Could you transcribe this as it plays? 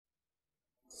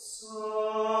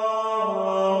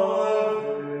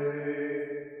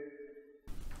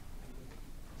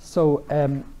So,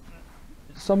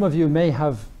 some of you may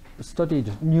have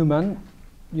studied Newman.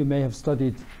 You may have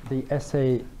studied the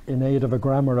essay In Aid of a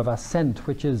Grammar of Assent,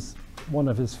 which is one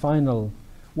of his final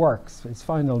works, his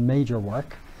final major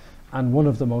work, and one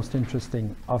of the most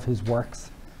interesting of his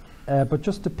works. But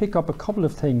just to pick up a couple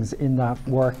of things in that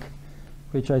work,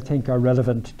 which I think are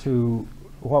relevant to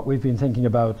what we've been thinking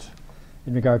about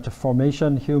in regard to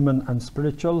formation, human and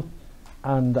spiritual,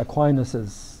 and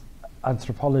Aquinas'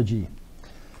 anthropology.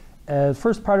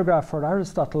 First paragraph for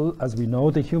Aristotle, as we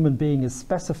know, the human being is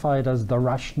specified as the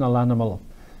rational animal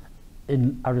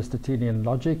in Aristotelian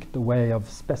logic, the way of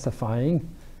specifying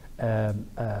a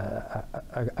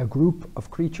group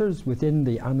of creatures within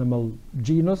the animal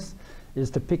genus is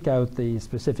to pick out the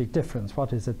specific difference.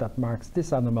 What is it that marks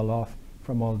this animal off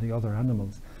from all the other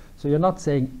animals? So you're not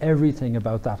saying everything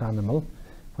about that animal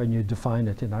when you define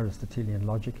it in Aristotelian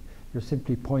logic. You're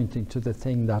simply pointing to the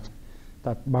thing that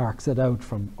marks it out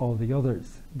from all the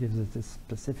others, gives it this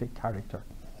specific character.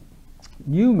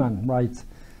 Newman writes,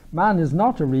 man is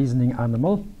not a reasoning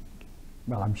animal.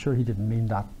 Well, I'm sure he didn't mean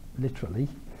that literally,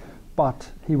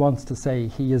 but he wants to say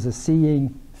he is a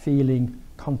seeing, feeling,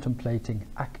 contemplating,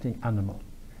 acting animal,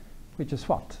 which is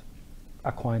what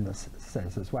Aquinas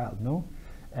says as well, no?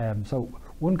 So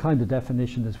one kind of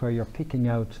definition is where you're picking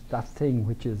out that thing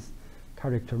which is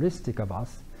characteristic of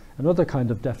us. Another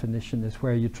kind of definition is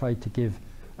where you try to give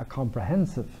a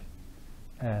comprehensive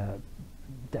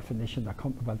definition,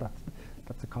 well,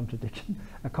 that's a contradiction,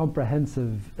 a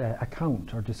comprehensive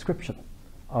account or description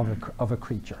of a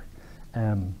creature.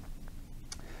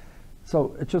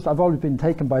 So it's just, I've always been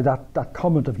taken by that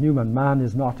comment of Newman, man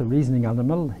is not a reasoning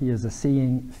animal, he is a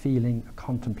seeing, feeling,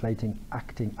 contemplating,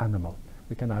 acting animal.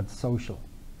 We can add social,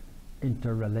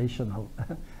 interrelational,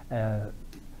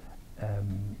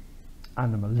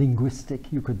 animal,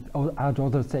 linguistic. You could add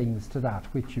other things to that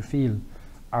which you feel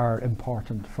are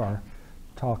important for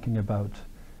talking about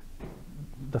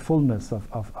the fullness of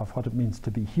what it means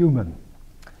to be human.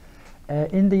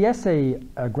 In the essay,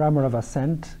 Grammar of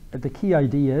Assent, the key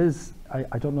idea is,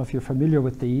 I don't know if you're familiar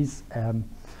with these,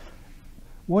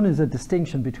 one is a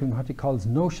distinction between what he calls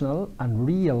notional and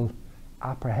real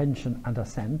apprehension and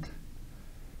assent.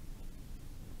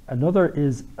 Another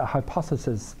is a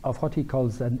hypothesis of what he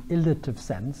calls an illative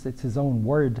sense. It's his own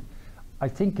word. I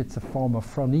think it's a form of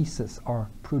phronesis or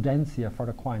prudentia for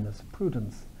Aquinas.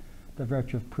 Prudence, the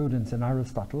virtue of prudence in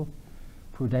Aristotle,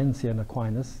 prudentia in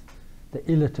Aquinas, the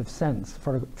illative sense.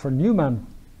 For Newman,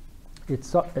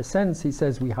 it's a sense, he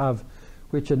says, we have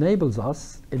which enables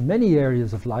us in many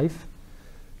areas of life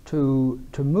to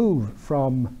move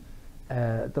from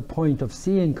the point of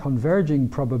seeing converging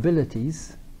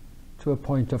probabilities to a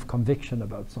point of conviction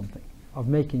about something, of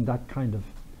making that kind of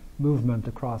movement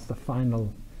across the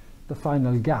final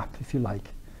gap, if you like,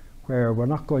 where we're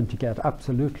not going to get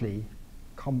absolutely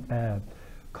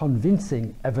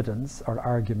convincing evidence or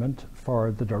argument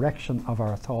for the direction of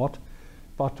our thought,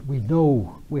 but we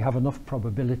know we have enough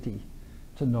probability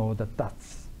to know that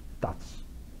that's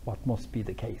what must be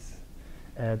the case.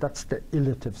 That's the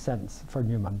illative sense for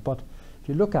Newman. But if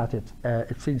you look at it,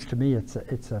 it seems to me it's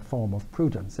a form of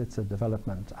prudence, it's a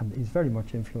development, and he's very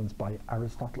much influenced by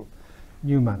Aristotle,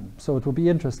 Newman. So it will be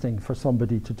interesting for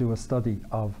somebody to do a study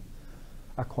of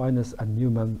Aquinas and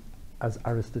Newman as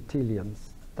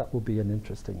Aristotelians. That will be an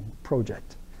interesting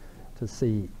project to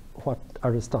see what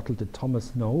Aristotle did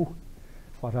Thomas know,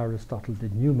 what Aristotle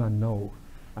did Newman know,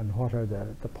 and what are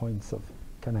the points of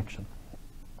connection.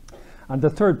 And the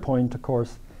third point, of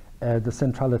course, the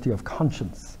centrality of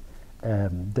conscience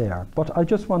there. But I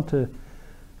just want to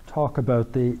talk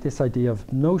about this idea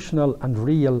of notional and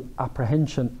real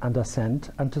apprehension and assent,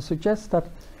 and to suggest that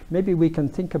maybe we can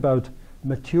think about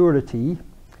maturing,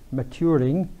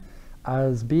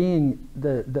 as being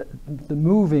the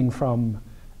moving from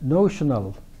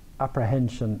notional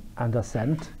apprehension and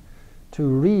assent to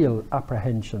real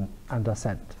apprehension and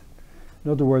assent.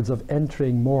 In other words, of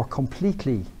entering more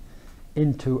completely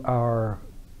into our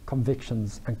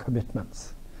convictions and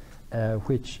commitments,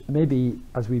 which maybe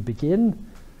as we begin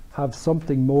have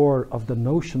something more of the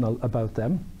notional about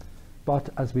them, but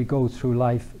as we go through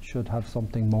life should have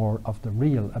something more of the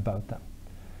real about them.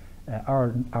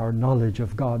 Our knowledge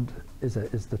of God is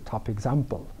the top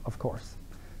example, of course.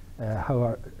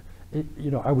 Are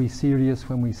we serious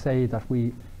when we say that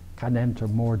we can enter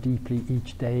more deeply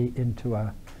each day into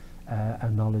a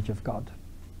knowledge of God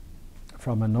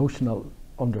from a notional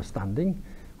understanding,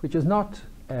 which is not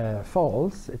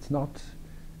false, it's not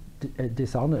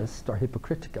dishonest or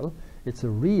hypocritical, it's a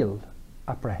real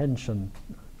apprehension,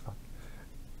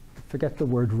 Forget the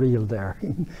word real there.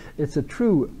 It's a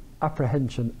true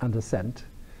apprehension and assent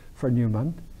for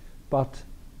Newman, but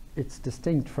it's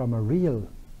distinct from a real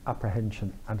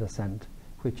apprehension and assent,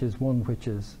 which is one which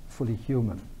is fully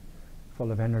human,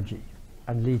 full of energy,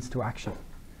 and leads to action.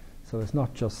 So it's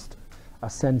not just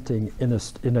assenting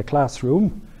in a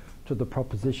classroom to the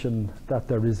proposition that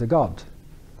there is a God.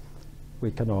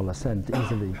 We can all assent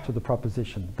easily to the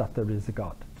proposition that there is a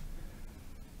God.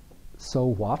 So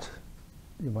what,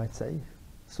 you might say?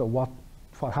 So what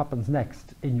happens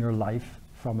next in your life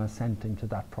from assenting to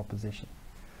that proposition?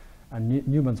 And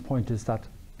Newman's point is that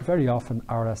very often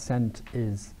our assent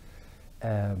is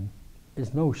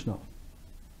notional,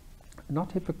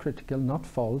 not hypocritical, not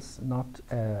false, not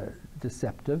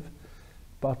deceptive,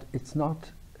 but it's not.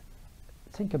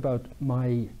 Think about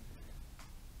when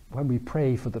we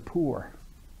pray for the poor,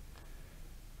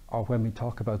 or when we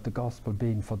talk about the gospel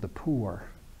being for the poor.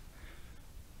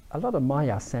 A lot of my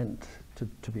assent,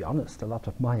 to be honest, a lot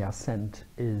of my assent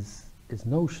is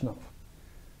notional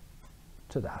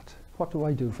to that. What do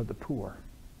I do for the poor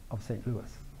of St.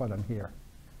 Louis while I'm here?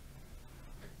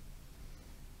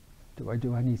 Do I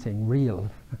do anything real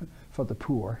for the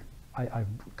poor?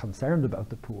 I'm concerned about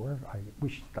the poor. I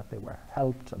wish that they were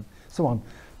helped and so on.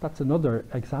 That's another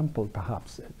example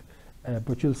perhaps.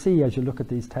 But you'll see as you look at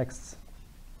these texts,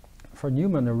 for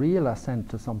Newman a real assent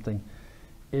to something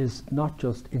is not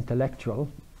just intellectual,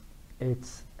 it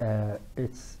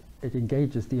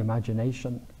engages the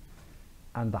imagination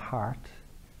and the heart,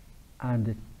 and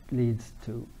it leads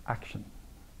to action.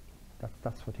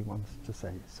 That's what he wants to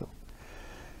say. So,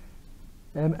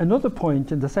 another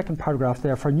point in the second paragraph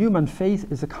there, for Newman, faith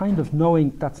is a kind of knowing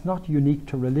that's not unique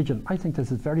to religion. I think this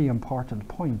is a very important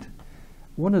point.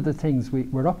 One of the things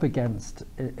we're up against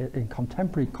in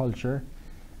contemporary culture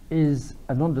is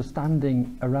an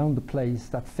understanding around the place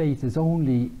that faith is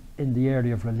only in the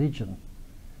area of religion,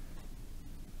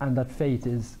 and that faith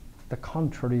is the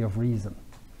contrary of reason.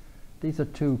 These are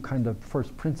two kind of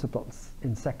first principles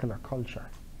in secular culture,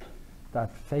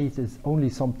 that faith is only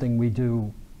something we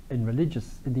do in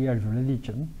the area of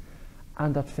religion,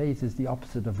 and that faith is the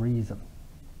opposite of reason,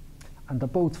 and they're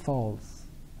both false.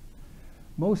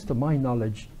 Most of my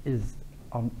knowledge is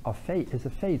a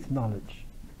faith knowledge.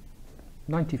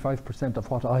 95% of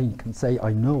what I can say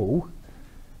I know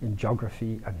in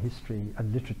geography and history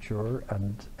and literature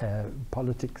and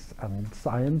politics and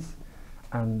science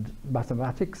and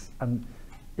mathematics and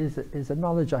is a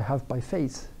knowledge I have by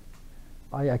faith.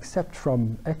 I accept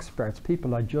from experts,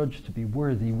 people I judge to be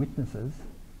worthy witnesses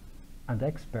and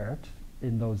expert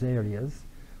in those areas,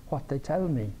 what they tell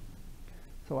me.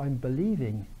 So I'm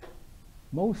believing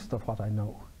most of what I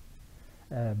know.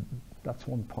 That's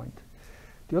one point.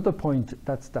 The other point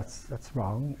that's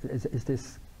wrong is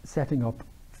this setting up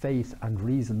faith and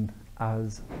reason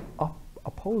as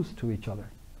opposed to each other.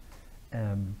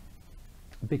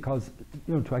 Because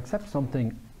to accept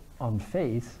something on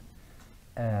faith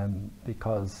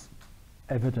because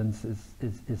evidence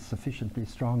is sufficiently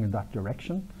strong in that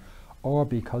direction, or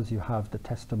because you have the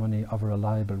testimony of a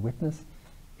reliable witness,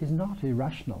 is not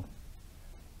irrational.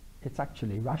 It's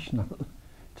actually rational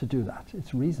to do that.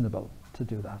 It's reasonable to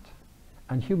do that.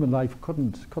 And human life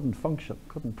couldn't function,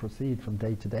 couldn't proceed from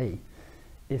day to day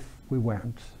if we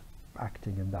weren't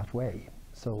acting in that way.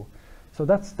 So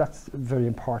that's a very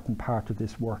important part of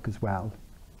this work as well.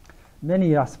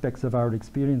 Many aspects of our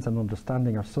experience and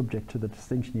understanding are subject to the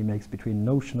distinction he makes between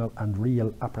notional and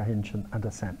real apprehension and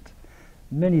assent.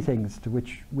 Many things to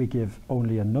which we give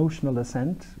only a notional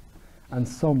assent, and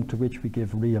some to which we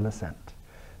give real assent.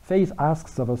 Faith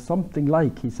asks of us something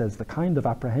like, he says, the kind of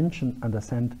apprehension and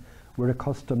assent we're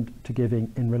accustomed to giving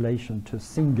in relation to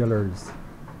singulars.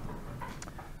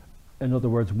 In other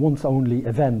words, once only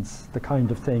events, the kind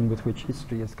of thing with which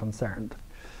history is concerned.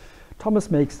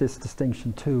 Thomas makes this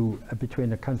distinction too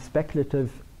between a kind of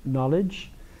speculative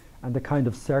knowledge and the kind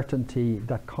of certainty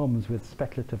that comes with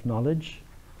speculative knowledge,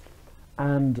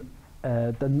 and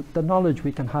the knowledge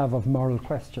we can have of moral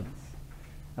questions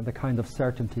and the kind of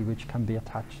certainty which can be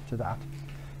attached to that.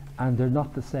 And they're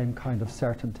not the same kind of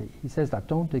certainty. He says that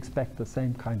don't expect the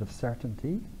same kind of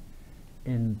certainty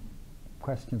in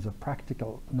questions of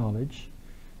practical knowledge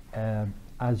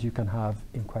as you can have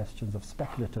in questions of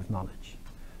speculative knowledge.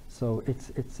 So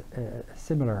it's a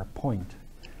similar point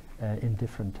in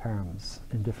different terms,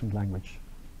 in different language.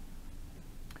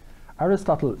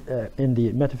 Aristotle in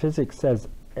the Metaphysics says,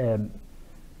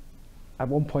 at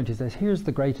one point he says, here's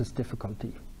the greatest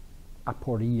difficulty,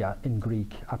 aporia in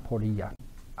Greek, aporia,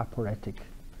 aporetic.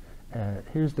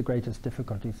 Here's the greatest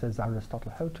difficulty, says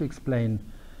Aristotle, how to explain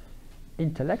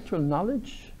intellectual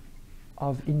knowledge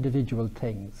of individual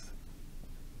things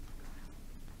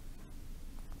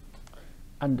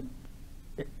And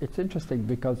it's interesting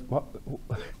because what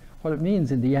it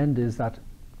means in the end is that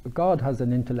God has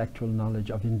an intellectual knowledge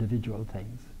of individual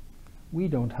things. We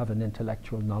don't have an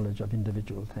intellectual knowledge of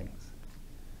individual things.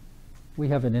 We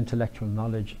have an intellectual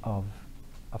knowledge of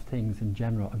things in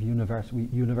general, of universe. We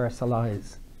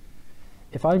universalize.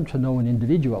 If I'm to know an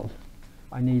individual,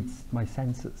 I need my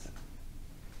senses.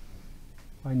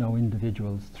 I know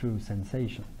individuals through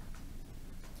sensation.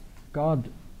 God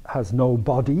has no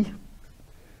body,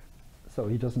 so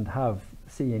he doesn't have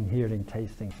seeing, hearing,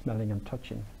 tasting, smelling and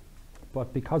touching.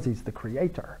 But because he's the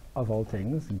creator of all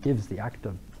things and gives the act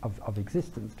of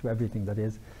existence to everything that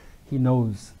is, he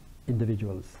knows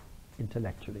individuals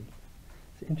intellectually.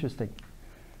 It's interesting.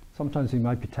 Sometimes we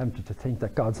might be tempted to think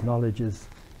that God's knowledge is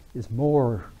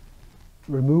more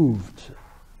removed,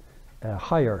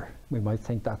 higher. We might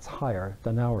think that's higher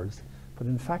than ours. But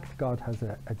in fact, God has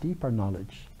a deeper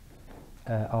knowledge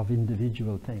of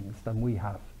individual things than we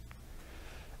have.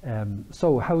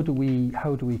 So how do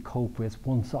we cope with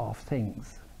once-off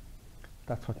things?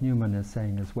 That's what Newman is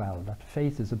saying as well, that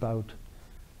faith is about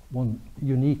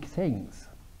unique things,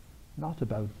 not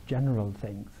about general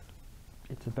things.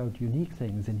 It's about unique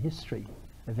things in history,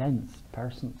 events,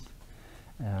 persons.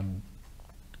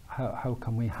 How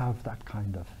can we have that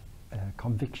kind of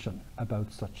conviction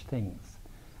about such things?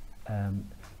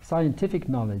 Scientific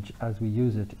knowledge, as we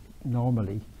use it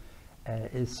normally,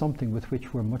 is something with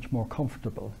which we're much more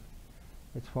comfortable.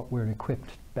 It's what we're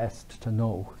equipped best to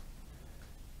know.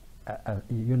 A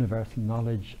universal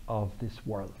knowledge of this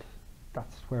world.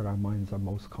 That's where our minds are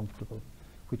most comfortable,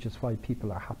 which is why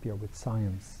people are happier with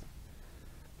science,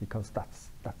 because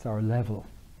that's our level.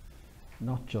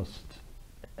 Not just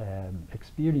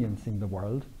experiencing the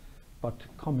world, but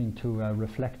coming to a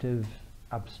reflective,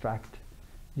 abstract,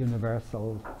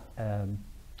 universal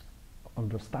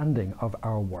understanding of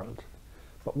our world.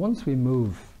 But once we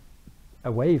move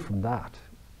away from that,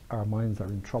 our minds are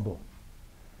in trouble.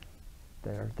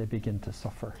 They begin to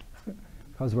suffer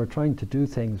because we're trying to do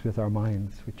things with our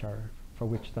minds for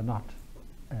which they're not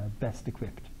best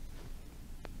equipped.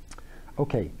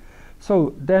 Okay,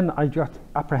 so then I got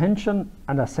apprehension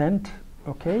and assent.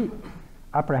 Okay,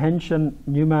 apprehension,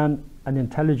 Newman, an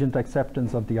intelligent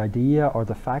acceptance of the idea or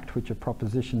the fact which a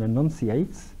proposition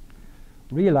enunciates.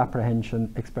 Real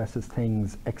apprehension expresses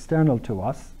things external to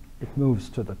us. It moves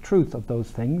to the truth of those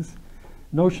things.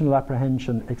 Notional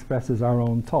apprehension expresses our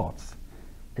own thoughts.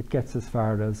 It gets as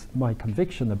far as my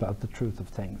conviction about the truth of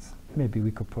things. Maybe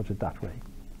we could put it that way.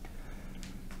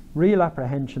 Real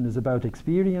apprehension is about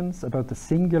experience, about the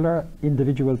singular,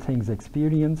 individual things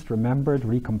experienced, remembered,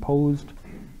 recomposed.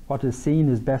 What is seen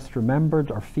is best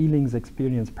remembered, or feelings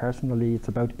experienced personally. It's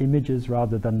about images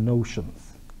rather than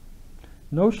notions.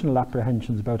 Notional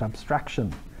apprehension is about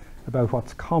abstraction, about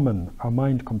what's common. Our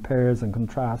mind compares and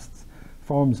contrasts,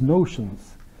 forms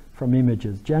notions from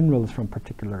images, generals from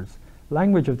particulars.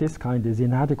 Language of this kind is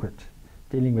inadequate,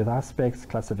 dealing with aspects,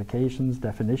 classifications,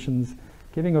 definitions,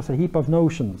 giving us a heap of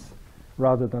notions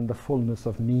rather than the fullness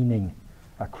of meaning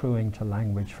accruing to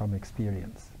language from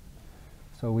experience.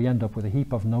 So we end up with a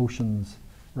heap of notions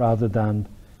rather than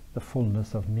the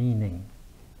fullness of meaning.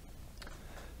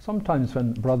 Sometimes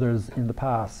when brothers in the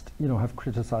past, have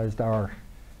criticized our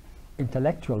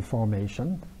intellectual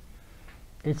formation,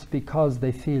 it's because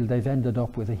they feel they've ended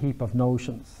up with a heap of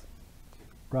notions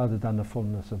rather than the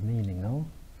fullness of meaning, no?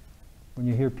 When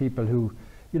you hear people who,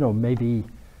 maybe,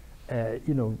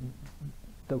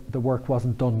 the work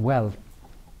wasn't done well,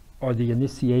 or the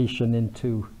initiation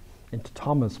into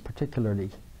Thomas particularly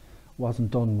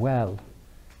wasn't done well,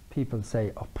 people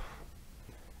say,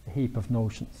 a heap of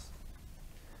notions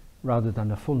rather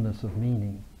than a fullness of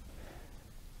meaning.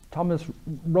 Thomas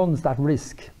runs that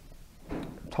risk,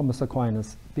 Thomas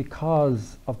Aquinas,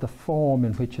 because of the form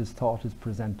in which his thought is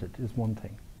presented is one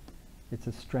thing. It's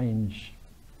a strange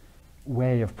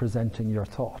way of presenting your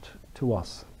thought to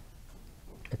us.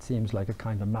 It seems like a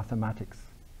kind of mathematics.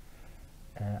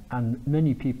 And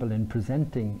many people in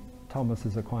presenting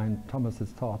Thomas's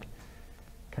thought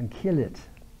can kill it,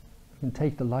 can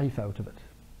take the life out of it.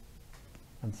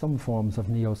 And some forms of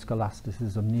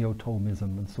neo-scholasticism, neo-Thomism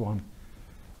and so on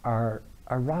are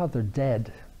rather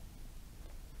dead.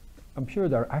 I'm sure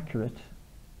they're accurate,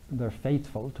 they're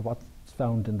faithful to what's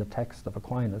found in the text of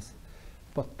Aquinas,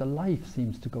 but the life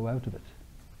seems to go out of it.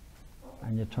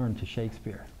 And you turn to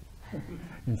Shakespeare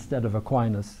instead of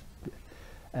Aquinas.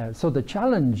 So the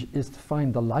challenge is to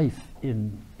find the life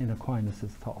in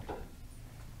Aquinas' thought,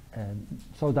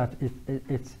 so that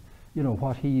it's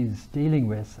what he's dealing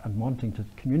with and wanting to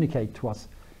communicate to us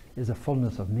is a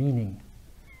fullness of meaning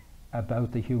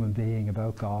about the human being,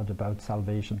 about God, about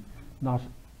salvation, not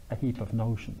a heap of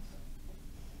notions.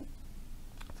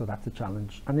 So that's a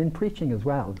challenge. And in preaching as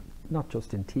well, not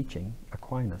just in teaching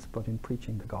Aquinas, but in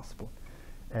preaching the gospel,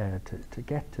 to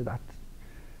get to that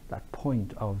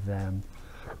point of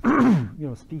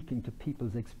speaking to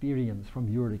people's experience from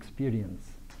your experience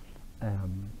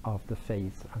of the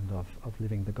faith and of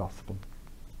living the gospel.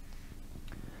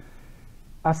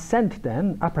 Assent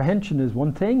then, apprehension is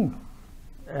one thing,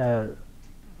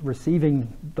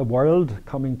 receiving the world,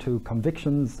 coming to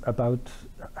convictions about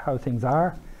how things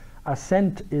are.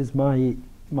 Assent is my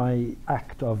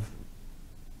act of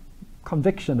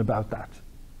conviction about that,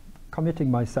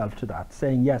 committing myself to that,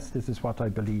 saying, yes, this is what I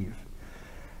believe.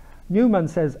 Newman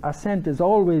says assent is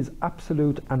always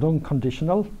absolute and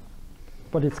unconditional,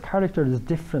 but its character is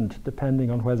different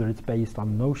depending on whether it's based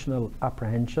on notional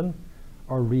apprehension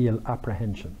or real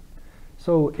apprehension.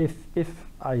 So if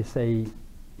I say,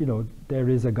 there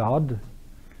is a God,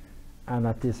 and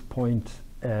at this point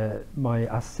my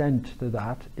assent to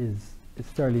that is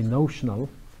fairly notional,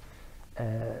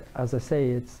 as I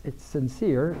say, it's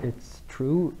sincere, it's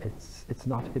true, it's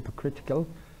not hypocritical,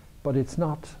 but it's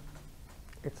not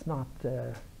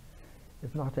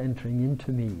entering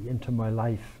into me, into my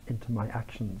life, into my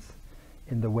actions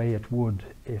in the way it would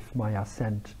if my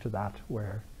assent to that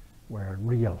were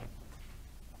real.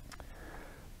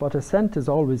 But assent is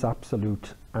always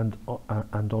absolute and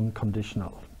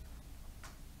unconditional.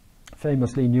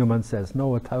 Famously, Newman says, "No,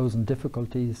 1,000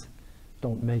 difficulties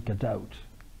don't make a doubt,"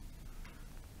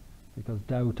 because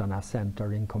doubt and assent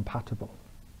are incompatible.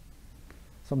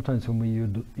 Sometimes when we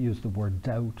use the word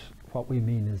doubt, what we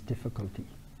mean is difficulty.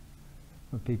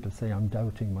 When people say, "I'm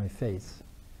doubting my faith,"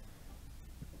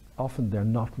 often they're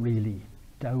not really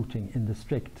doubting in the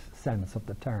strict sense of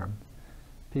the term.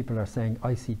 People are saying,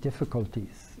 "I see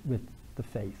difficulties with the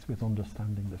faith, with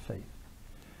understanding the faith."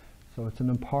 So it's an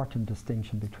important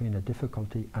distinction between a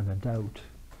difficulty and a doubt.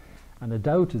 And a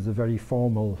doubt is a very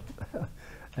formal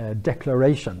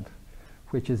declaration,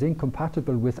 which is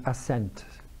incompatible with assent.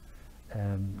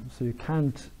 So you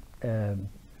can't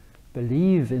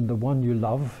believe in the one you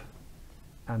love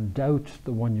and doubt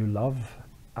the one you love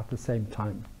at the same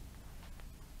time.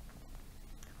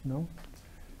 No?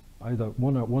 Either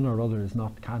one or other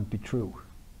can't be true.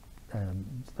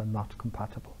 They're not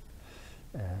compatible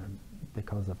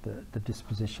because of the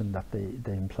disposition that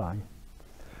they imply.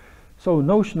 So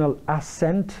notional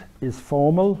assent is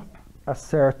formal,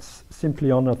 asserts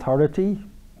simply on authority.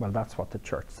 Well, that's what the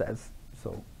church says.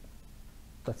 So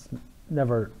that's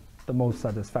never the most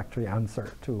satisfactory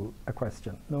answer to a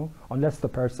question, no? Unless the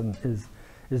person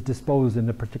is disposed in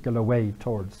a particular way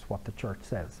towards what the church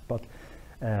says. But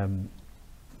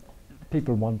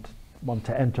people want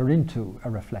to enter into a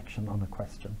reflection on a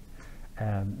question,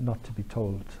 not to be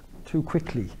told too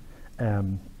quickly,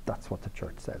 that's what the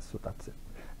church says, so that's it.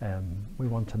 We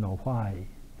want to know why,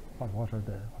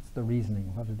 what's the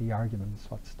reasoning, what are the arguments,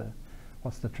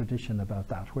 what's the tradition about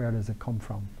that, where does it come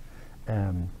from?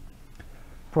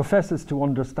 Professes to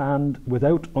understand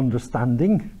without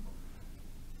understanding,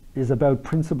 is about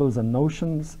principles and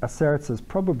notions, asserts as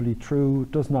probably true,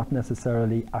 does not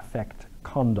necessarily affect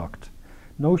conduct.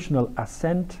 Notional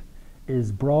assent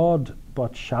is broad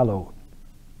but shallow.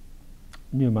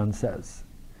 Newman says,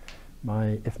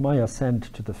 if my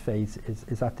assent to the faith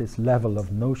is at this level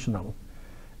of notional,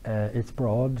 it's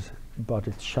broad but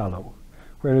it's shallow.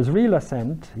 Whereas real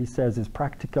assent, he says, is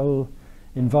practical,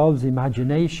 involves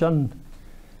imagination,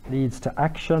 leads to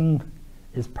action,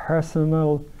 is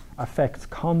personal, affects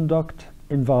conduct,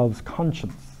 involves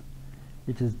conscience.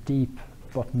 It is deep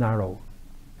but narrow.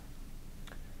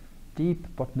 Deep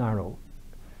but narrow.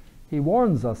 He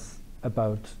warns us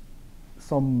about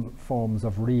some forms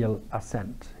of real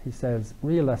assent. He says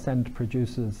real assent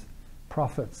produces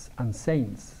prophets and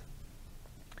saints,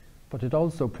 but it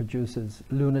also produces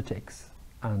lunatics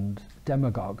and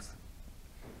demagogues.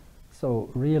 So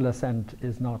real assent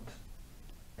is not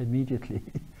immediately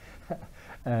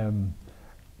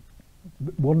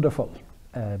wonderful.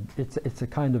 It's a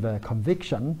kind of a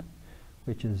conviction,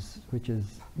 which is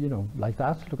like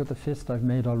that. Look at the fist I've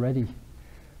made already.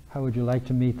 How would you like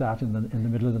to meet that in the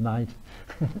middle of the night?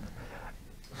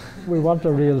 We want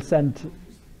a real assent.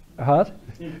 What?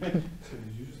 Did you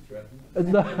just threaten?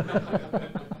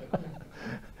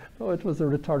 No, it was a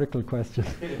rhetorical question.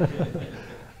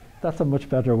 That's a much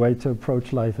better way to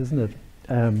approach life, isn't it?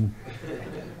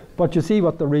 But you see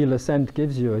what the real assent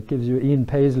gives you. It gives you Ian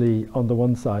Paisley on the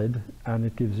one side, and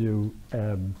it gives you,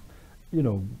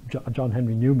 John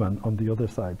Henry Newman on the other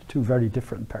side. Two very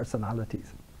different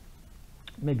personalities.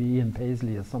 Maybe Ian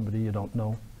Paisley is somebody you don't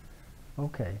know.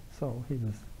 Okay, so he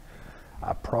was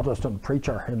a Protestant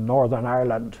preacher in Northern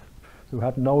Ireland, who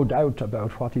had no doubt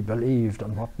about what he believed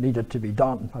and what needed to be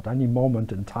done at any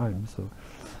moment in time. So,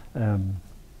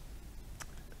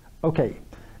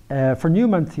 for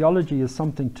Newman, theology is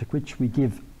something to which we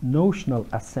give notional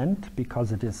assent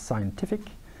because it is scientific,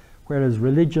 whereas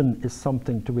religion is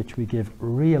something to which we give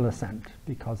real assent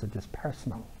because it is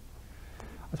personal.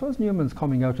 I suppose Newman's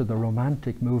coming out of the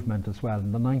Romantic movement as well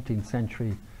in the 19th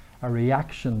century, a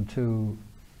reaction to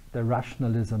the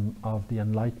rationalism of the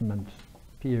Enlightenment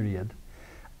period,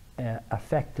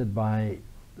 affected by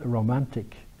the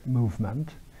Romantic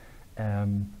movement,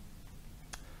 and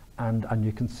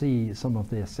you can see some of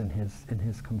this in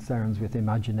his concerns with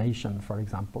imagination, for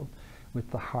example, with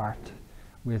the heart,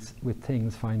 with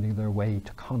things finding their way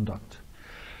to conduct.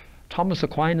 Thomas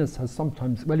Aquinas has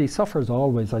sometimes, well, he suffers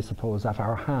always, I suppose, at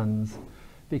our hands,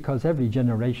 because every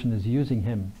generation is using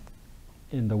him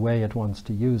in the way it wants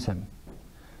to use him.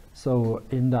 So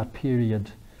in that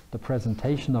period, the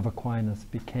presentation of Aquinas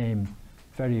became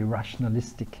very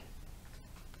rationalistic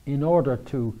in order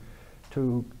to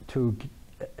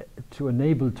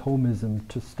enable Thomism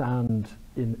to stand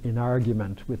in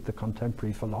argument with the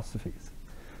contemporary philosophies.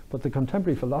 But the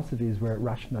contemporary philosophies were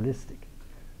rationalistic.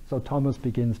 So Thomas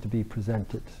begins to be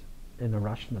presented in a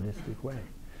rationalistic way.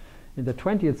 In the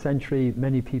 20th century,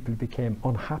 many people became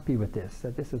unhappy with this,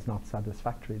 that this is not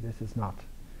satisfactory, this is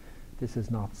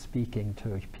not speaking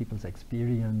to people's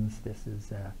experience, this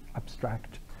is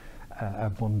abstract, a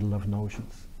bundle of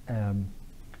notions.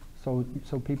 So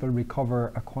people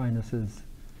recover Aquinas's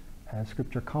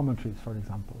scripture commentaries, for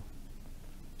example,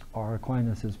 or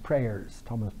Aquinas's prayers,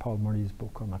 Thomas Paul Murray's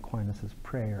book on Aquinas's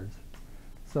prayers.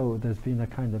 So there's been a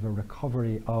kind of a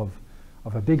recovery of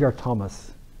a bigger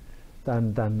Thomas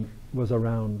than was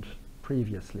around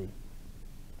previously.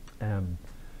 And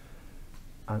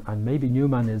maybe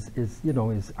Newman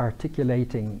is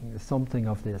articulating something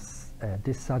of this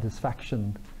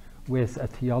dissatisfaction with a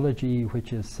theology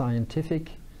which is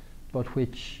scientific, but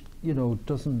which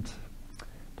doesn't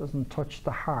touch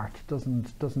the heart,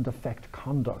 doesn't affect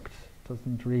conduct,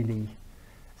 doesn't really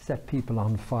set people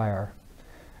on fire,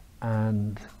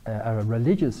 and a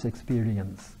religious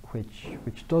experience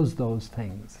which does those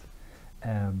things,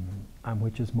 and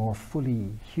which is more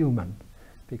fully human,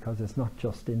 because it's not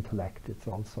just intellect, it's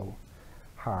also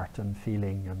heart and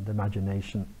feeling and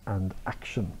imagination and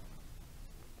action.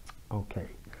 Okay,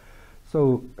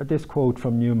 so this quote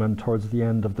from Newman towards the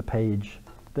end of the page: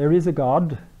 "There is a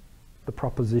God, the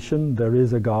proposition there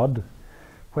is a God,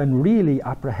 when really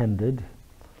apprehended,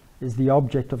 is the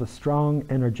object of a strong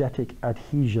energetic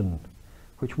adhesion,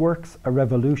 which works a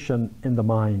revolution in the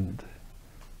mind."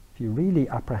 If you really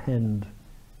apprehend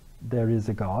there is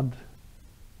a God,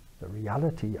 the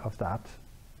reality of that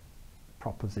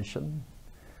proposition,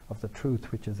 of the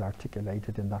truth which is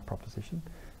articulated in that proposition,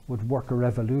 would work a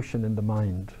revolution in the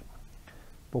mind.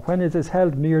 But when it is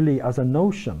held merely as a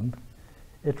notion,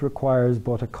 it requires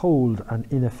but a cold and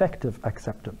ineffective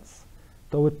acceptance,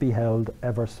 though it be held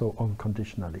ever so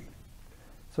unconditionally.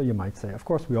 So you might say, of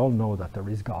course we all know that there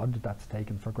is God, that's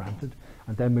taken for granted,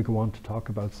 and then we go on to talk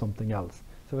about something else.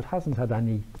 So it hasn't had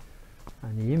any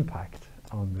impact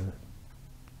on the...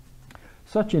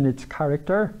 Such in its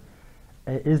character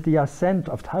is the assent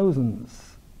of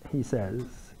thousands, he says,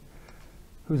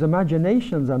 whose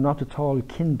imaginations are not at all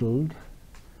kindled,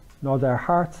 nor their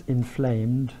hearts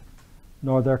inflamed,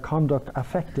 nor their conduct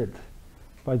affected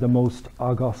by the most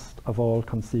august of all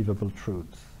conceivable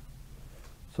truths.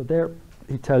 So there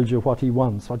he tells you what he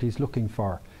wants, what he's looking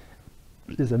for,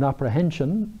 is an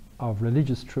apprehension of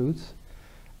religious truths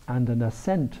and an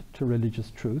assent to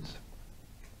religious truths,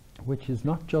 which is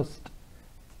not just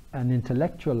an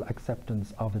intellectual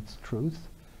acceptance of its truth,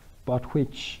 but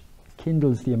which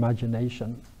kindles the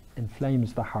imagination,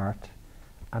 inflames the heart,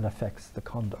 and affects the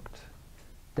conduct.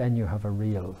 Then you have a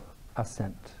real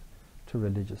assent to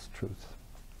religious truth.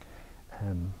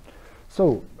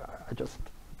 So I just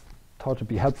thought it'd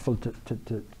be helpful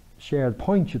to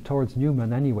point you towards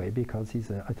Newman anyway, because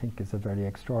I think he's a very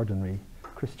extraordinary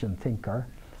Christian thinker,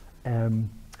 and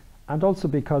also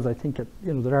because I think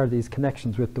there are these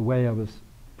connections with the way I was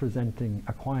presenting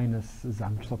Aquinas'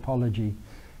 anthropology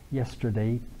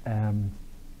yesterday, and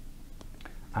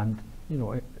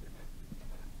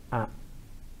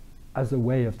as a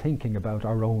way of thinking about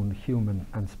our own human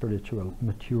and spiritual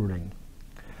maturing.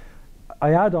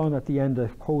 I add on at the end a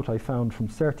quote I found from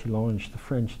Sertillange, the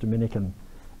French Dominican,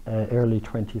 early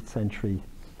 20th century,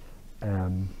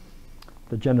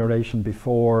 the generation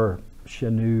before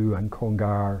Chenu and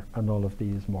Congar and all of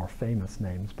these more famous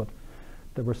names, but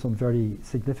there were some very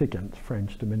significant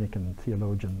French Dominican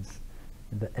theologians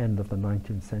in the end of the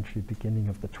 19th century, beginning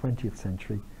of the 20th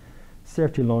century,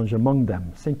 certilange among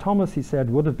them. St. Thomas, he said,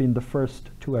 would have been the first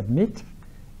to admit,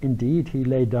 indeed he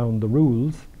laid down the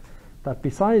rules, that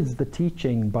besides the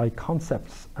teaching by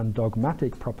concepts and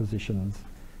dogmatic propositions,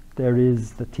 there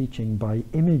is the teaching by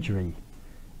imagery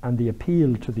and the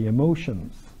appeal to the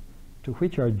emotions, to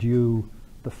which are due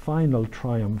the final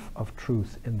triumph of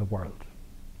truth in the world.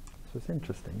 So it's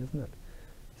interesting, isn't it?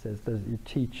 He says that you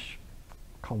teach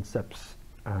concepts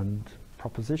and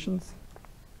propositions,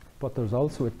 but there's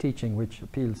also a teaching which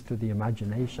appeals to the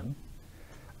imagination,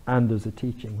 and there's a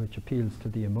teaching which appeals to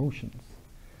the emotions.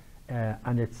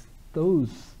 And it's those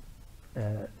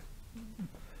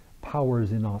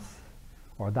powers in us,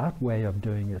 or that way of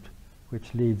doing it,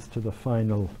 which leads to the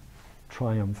final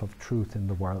triumph of truth in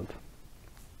the world.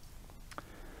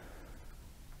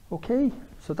 Okay,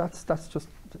 so that's just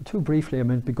too briefly. I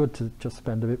mean, it'd be good to just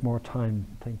spend a bit more time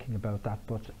thinking about that,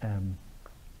 but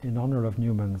in honor of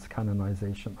Newman's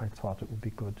canonization, I thought it would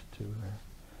be good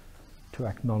to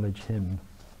acknowledge him.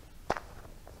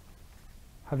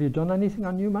 Have you done anything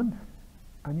on Newman?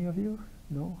 Any of you?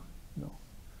 No? No.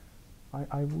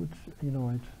 I would, you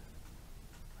know,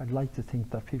 I'd like to think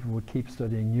that people would keep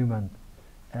studying Newman.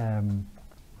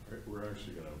 We're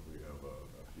actually we have a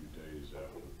few days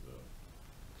after the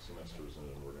semester's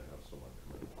ended, we're going to have someone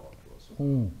come in and talk to us about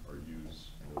or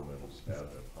use Newman's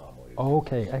advent homily. Oh,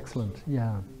 okay, excellent.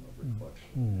 Yeah.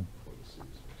 Reflection for the season.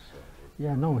 So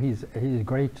yeah, no, he's a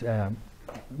great,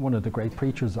 one of the great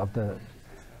preachers of the.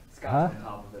 Scott's on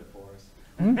top of it for us.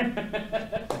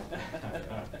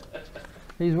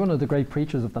 He's one of the great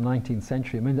preachers of the 19th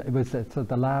century. I mean, it was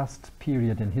the last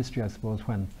period in history, I suppose,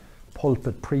 when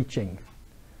pulpit preaching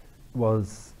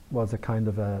was a kind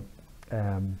of a,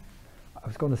 I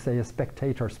was going to say a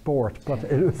spectator sport, but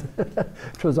it was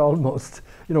it was almost,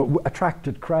 you know,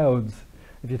 attracted crowds.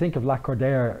 If you think of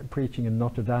Lacordaire preaching in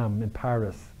Notre Dame in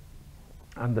Paris,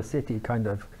 and the city kind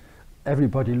of,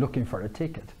 everybody looking for a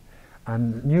ticket,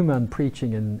 and Newman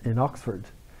preaching in Oxford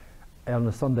on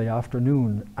a Sunday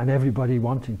afternoon, and everybody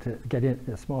wanting to get in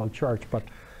a small church. But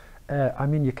I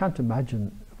mean, you can't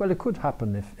imagine, well, it could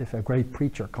happen if a great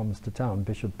preacher comes to town.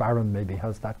 Bishop Barron maybe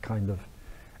has that kind of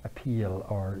appeal,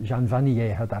 or Jean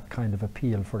Vanier had that kind of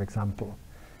appeal, for example.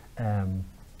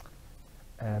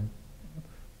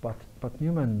 But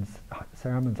Newman's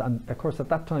sermons, and of course at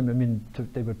that time, I mean,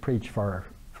 they would preach for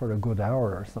a good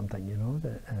hour or something, you know.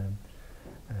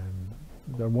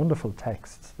 They're wonderful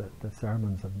texts, the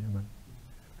sermons of Newman.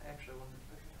 I actually wonder if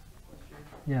I could ask a question.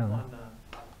 Yeah.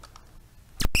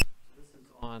 This is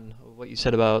on what you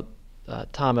said about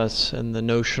Thomas and the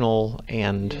notional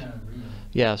and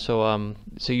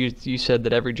so you said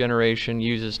that every generation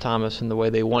uses Thomas in the way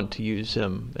they want to use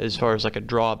him, as far as like a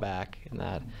drawback in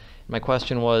that. My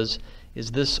question was,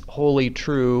 is this wholly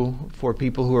true for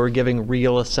people who are giving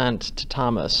real assent to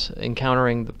Thomas,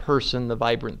 encountering the person, the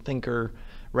vibrant thinker,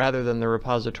 rather than the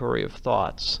repository of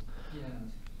thoughts? Yes.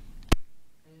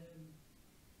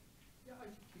 Yeah, I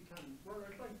think you can. Well,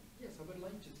 yes, I would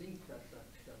like to think that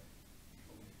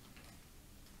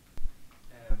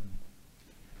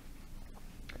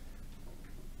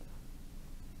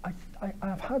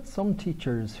I've had some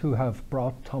teachers who have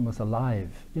brought Thomas alive.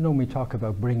 You know, when we talk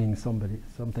about bringing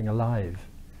something alive.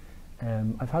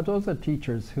 I've had other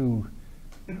teachers who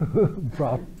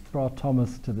brought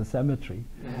Thomas to the cemetery.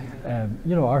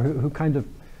 You know, or who kind of,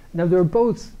 now they're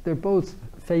both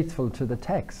faithful to the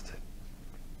text.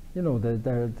 You know,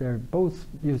 they're both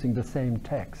using the same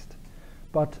text,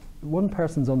 but one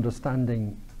person's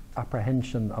understanding,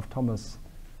 apprehension of Thomas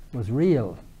was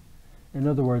real. In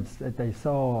other words, that they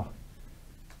saw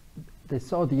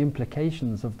the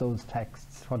implications of those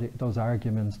texts, those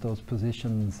arguments, those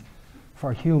positions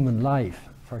for human life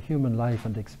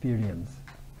and experience.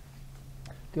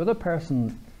 The other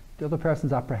person's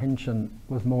apprehension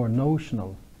was more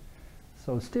notional,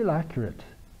 so still accurate,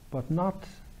 but not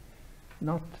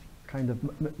kind of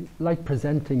like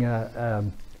presenting a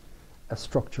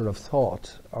structure of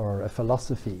thought or a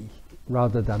philosophy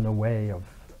rather than a way of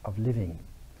living.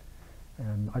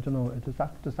 I don't know,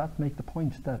 does that make the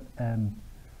point that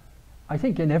I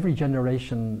think in every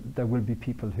generation there will be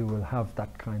people who will have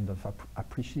that kind of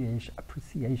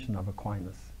appreciation of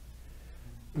Aquinas,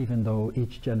 even though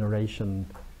each generation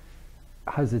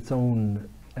has its own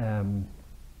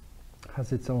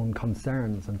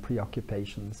concerns and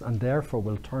preoccupations, and therefore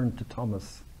will turn to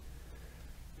Thomas,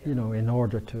 you know, in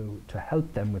order to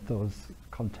help them with those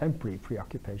contemporary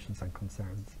preoccupations and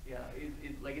concerns. Yeah,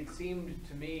 it seemed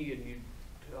to me, and you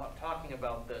talking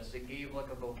about this, it gave like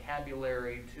a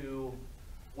vocabulary to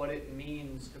what it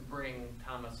means to bring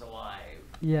Thomas alive.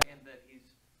 Yeah. And that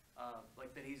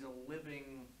he's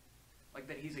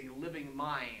a living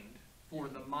mind for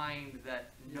the mind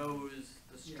that knows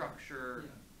the structure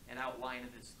and outline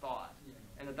of his thought.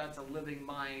 And that's a living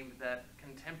mind that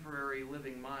contemporary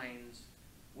living minds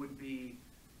would be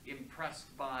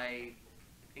impressed by,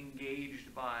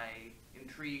 engaged by,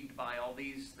 intrigued by all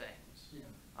these things.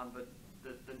 But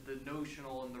the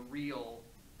notional and the real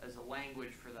as a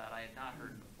language for that I had not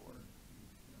heard before.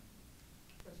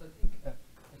 Yes,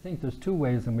 I think there's two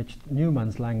ways in which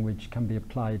Newman's language can be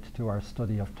applied to our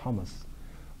study of Thomas.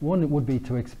 One would be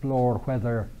to explore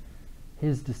whether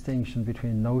his distinction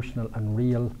between notional and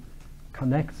real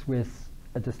connects with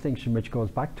a distinction which goes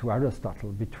back to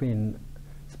Aristotle between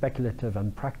speculative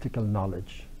and practical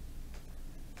knowledge.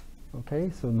 Okay,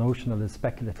 so notional is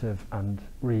speculative and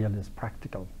real is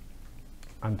practical.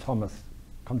 And Thomas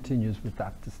continues with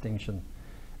that distinction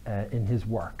in his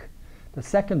work. The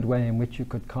second way in which you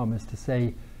could come is to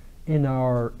say, in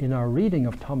our reading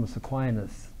of Thomas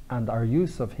Aquinas and our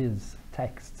use of his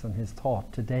texts and his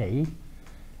thought today,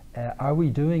 are we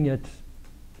doing it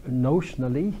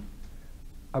notionally?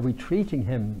 Are we treating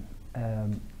him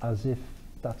as if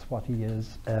that's what he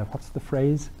is? What's the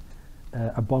phrase?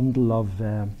 A bundle of,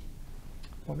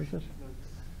 what is it?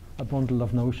 A bundle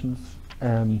of notions.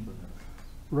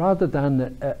 Rather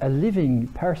than a living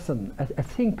person, a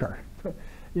thinker.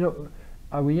 You know,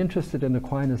 are we interested in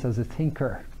Aquinas as a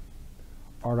thinker,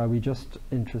 or are we just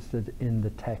interested in the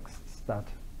texts that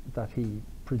he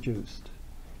produced?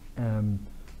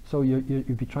 So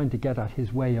you'd be trying to get at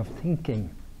his way of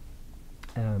thinking.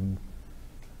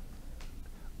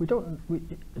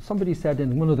 Somebody said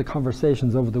in one of the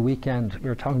conversations over the weekend, we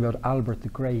were talking about Albert the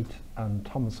Great and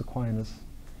Thomas Aquinas,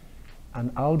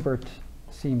 and Albert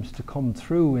seems to come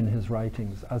through in his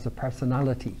writings as a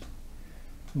personality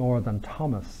more than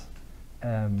Thomas.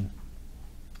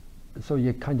 So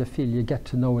you kind of feel you get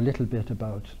to know a little bit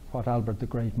about what Albert the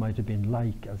Great might have been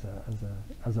like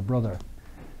as a brother.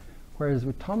 Whereas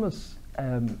with Thomas,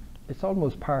 it's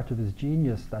almost part of his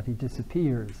genius that he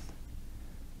disappears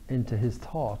into his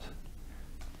thought,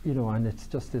 you know, and it's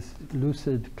just this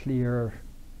lucid, clear,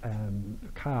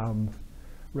 calm,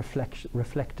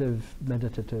 reflective,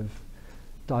 meditative,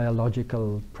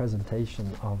 dialogical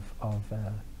presentation of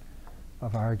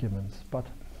arguments. But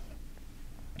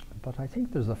I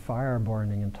think there's a fire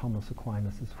burning in Thomas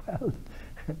Aquinas as well.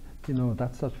 You know,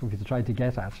 that's what we try to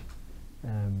get at.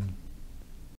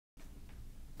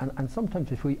 And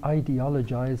sometimes if we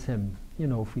ideologize him, you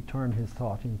know, if we turn his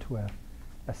thought into a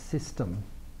system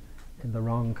in the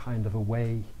wrong kind of a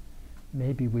way,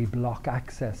 maybe we block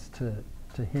access to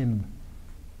him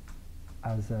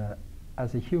as a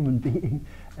human being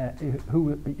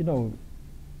who, you know,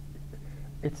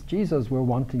 it's Jesus we're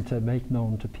wanting to make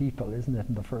known to people, isn't it,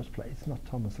 in the first place, not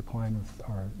Thomas Aquinas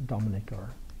or Dominic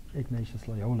or Ignatius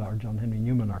Loyola or John Henry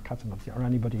Newman or Catanzaro or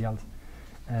anybody else.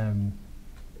 And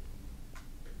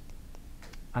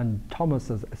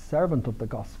Thomas as a servant of the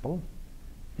gospel,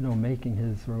 you know, making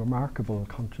his remarkable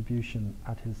contribution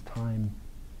at his time,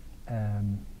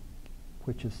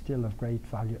 which is still of great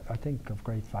value, I think of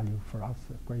great value for us,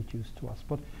 of great use to us.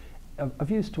 But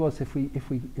of use to us if we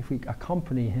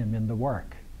accompany him in the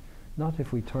work, not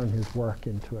if we turn his work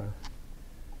into a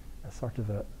sort of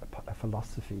a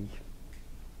philosophy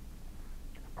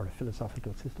or a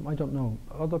philosophical system. I don't know.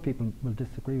 Other people will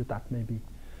disagree with that maybe.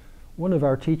 One of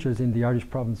our teachers in the Irish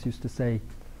province used to say,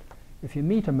 if you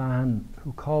meet a man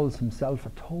who calls himself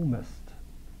a Thomist,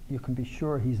 you can be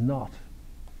sure he's not.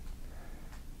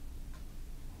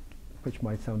 Which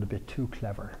might sound a bit too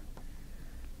clever.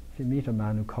 If you meet a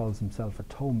man who calls himself a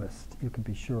Thomist, you can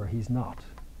be sure he's not.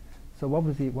 So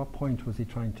what point was he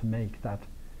trying to make? That,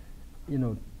 you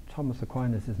know, Thomas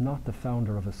Aquinas is not the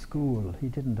founder of a school. He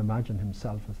didn't imagine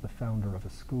himself as the founder of a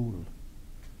school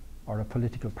or a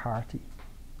political party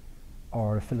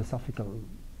or a philosophical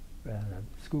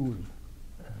school,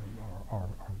 or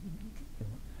you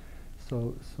know.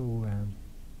 So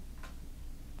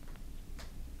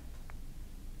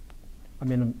I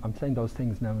mean, I'm saying those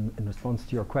things now in response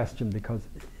to your question, because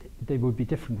they would be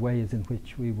different ways in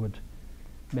which we would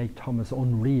make Thomas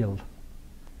unreal,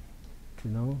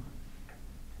 you know.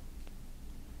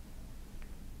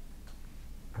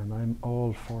 And I'm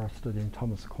all for studying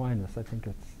Thomas Aquinas. I think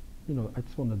it's, you know,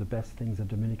 it's one of the best things a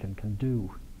Dominican can do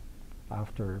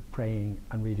after praying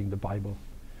and reading the Bible.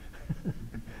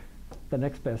 The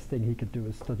next best thing he could do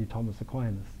is study Thomas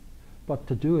Aquinas, but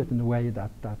to do it in a way that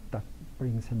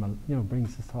brings him, you know,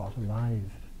 brings his thought alive.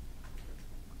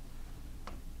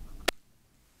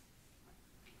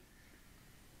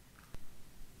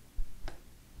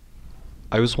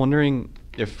 I was wondering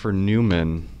if for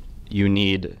Newman you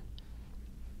need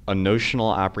a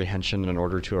notional apprehension in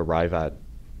order to arrive at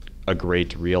a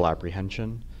great real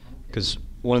apprehension? Because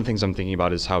one of the things I'm thinking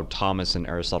about is how Thomas and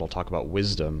Aristotle talk about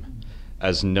wisdom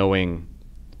as knowing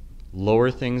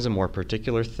lower things and more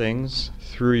particular things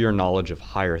through your knowledge of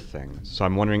higher things. So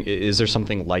I'm wondering, is there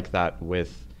something like that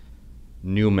with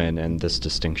Newman and this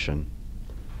distinction?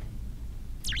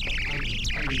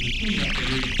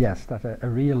 Yes, that a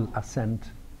real assent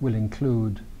will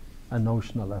include a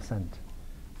notional assent,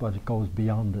 but it goes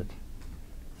beyond it.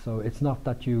 So it's not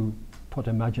that you put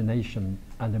imagination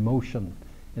and emotion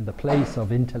in the place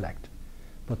of intellect,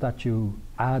 but that you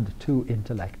add to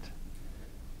intellect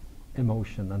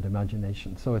emotion and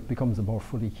imagination. So it becomes a more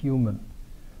fully human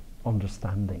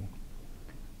understanding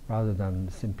rather than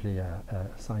simply a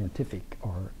scientific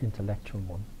or intellectual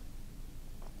one.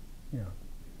 Yeah.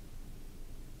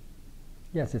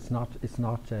 Yes, it's not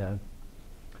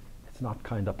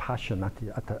kind of passion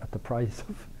at the price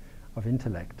of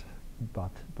intellect,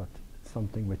 but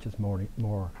something which is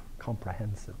more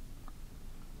comprehensive.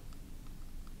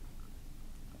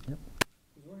 Yep.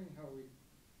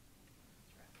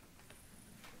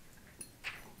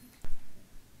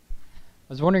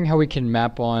 I was wondering how we can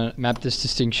map this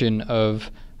distinction of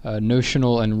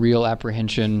notional and real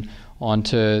apprehension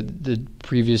onto the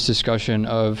previous discussion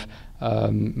of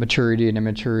maturity and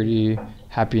immaturity,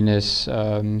 happiness,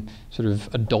 sort of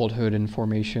adulthood and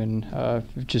formation.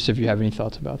 Just if you have any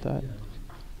thoughts about that.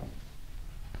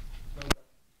 That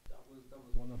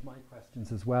was one of my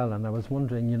questions as well, and I was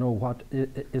wondering, what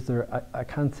is there? I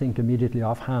can't think immediately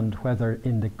offhand whether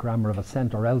in the grammar of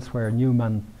assent or elsewhere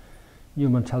Newman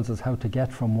tells us how to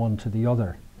get from one to the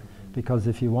other, because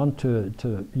if you want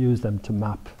to use them to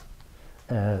map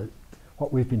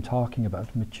what we've been talking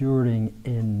about, maturing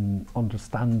in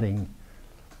understanding,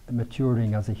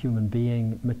 maturing as a human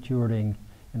being, maturing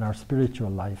in our spiritual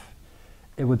life,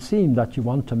 it would seem that you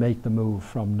want to make the move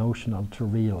from notional to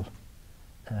real,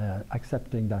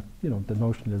 accepting that the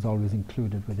notional is always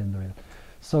included within the real.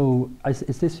 So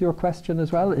is this your question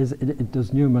as well?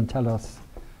 Does Newman tell us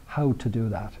how to do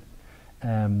that?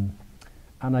 And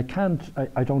I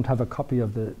don't have a copy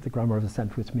of the grammar of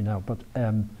assent with me now, but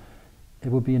it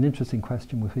would be an interesting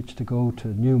question with which to go to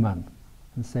Newman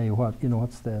and say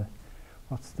what's the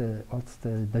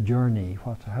journey,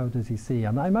 how does he see?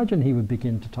 And I imagine he would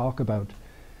begin to talk about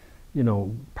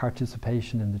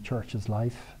participation in the church's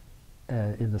life,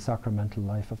 in the sacramental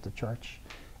life of the church,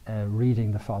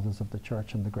 reading the fathers of the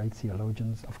church and the great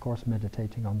theologians, of course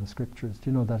meditating on the scriptures.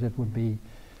 Do you know that it would be,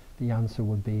 the answer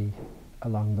would be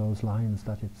along those lines,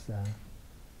 that it's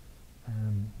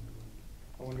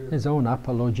his own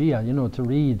apologia, to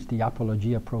read the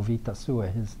Apologia Pro Vita Sua,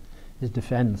 his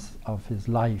defense of his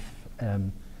life,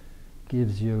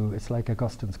 gives you, it's like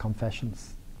Augustine's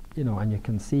Confessions, and you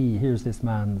can see here's this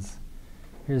man's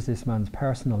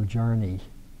personal journey,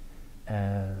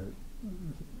 and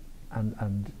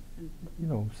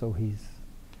so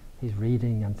he's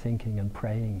reading and thinking and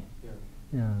praying.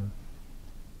 Yeah.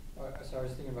 So I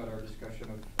was thinking about our discussion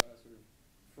of sort of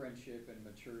friendship and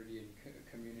maturity and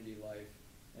community life,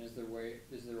 and is there a way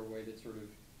that sort of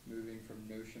moving from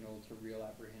notional to real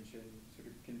apprehension sort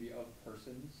of can be of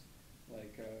persons,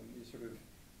 like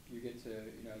you get to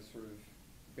sort of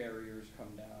barriers come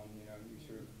down, you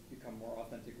sort of become more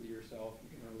authentically yourself. You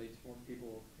can relate to more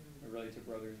people, relate to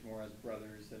brothers more as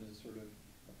brothers than as sort of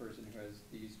a person who has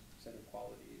these set of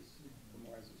qualities, or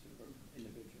more as a sort of an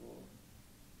individual.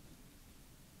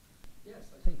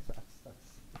 Yes, I think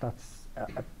that's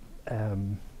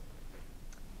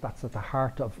at the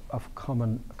heart of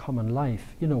common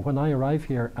life. When I arrive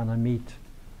here and I meet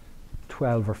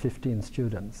 12 or 15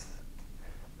 students,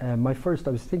 I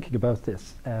was thinking about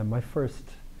this.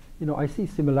 I see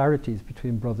similarities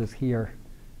between brothers here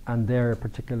and their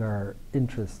particular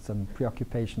interests and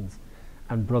preoccupations,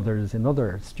 and brothers in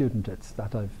other studentates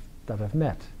that I've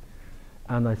met,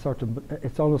 and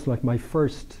it's almost like my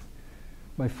first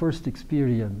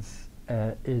experience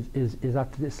is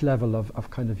at this level of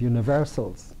kind of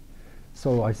universals.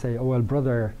 So I say, oh well,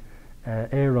 brother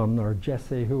Aaron or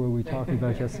Jesse, who were we talking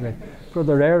about yesterday?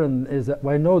 Brother Aaron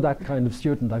I know that kind of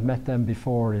student. I've met them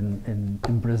before in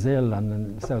Brazil and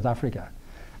in South Africa.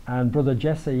 And brother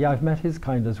Jesse, yeah, I've met his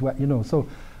kind as well, so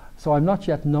I'm not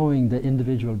yet knowing the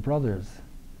individual brothers.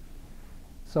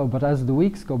 But as the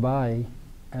weeks go by,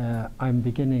 I'm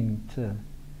beginning to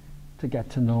get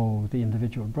to know the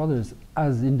individual brothers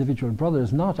as individual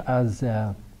brothers, not as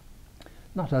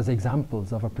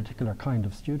examples of a particular kind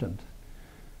of student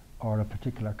or a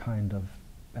particular kind of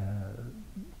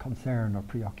concern or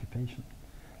preoccupation.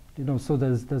 So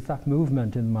there's that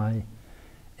movement in my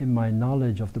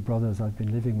knowledge of the brothers I've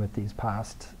been living with these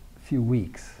past few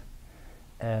weeks,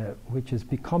 which is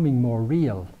becoming more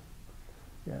real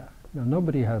Yeah. No,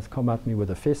 nobody has come at me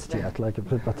with a fist yet, like,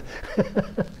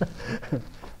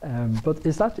 but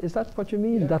is that what you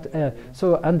mean? Yeah, That yeah.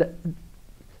 so, and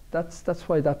that's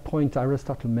why that point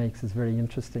Aristotle makes is very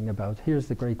interesting. About here's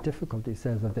the great difficulty, he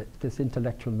says, of this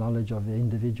intellectual knowledge of the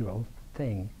individual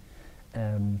thing,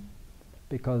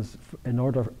 because in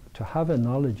order to have a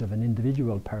knowledge of an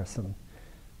individual person,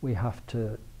 we have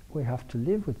to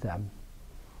live with them,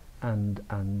 and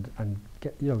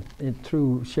get,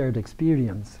 through shared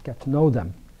experience, get to know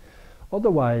them.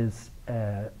 Otherwise,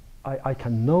 I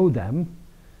can know them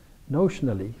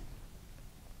notionally.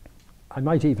 I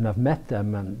might even have met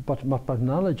them, but my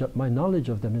knowledge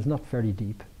of them is not very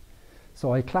deep.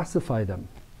 So I classify them.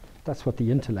 That's what the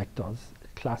intellect does.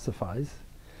 It classifies,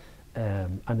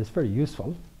 and it's very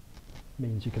useful. It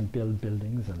means you can build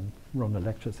buildings and run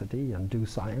electricity and do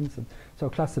science. And so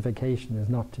classification is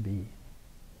not to be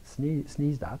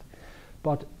sneezed at.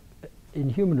 But in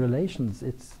human relations,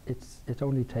 it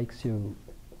only takes you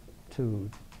to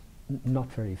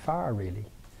not very far, really,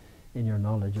 in your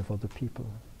knowledge of other people.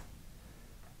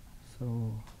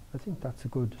 So I think that's a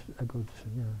good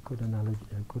analogy,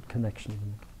 a good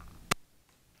connection.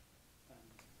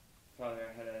 Father,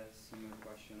 I had a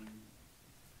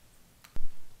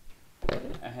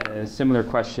similar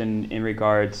question in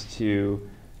regards to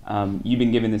you've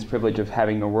been given this privilege of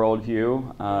having a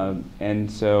worldview,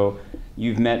 and so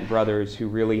you've met brothers who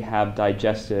really have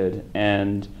digested,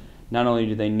 and not only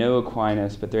do they know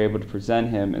Aquinas, but they're able to present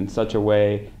him in such a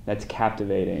way that's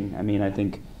captivating. I mean, I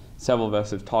think several of us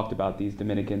have talked about these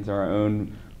Dominicans, our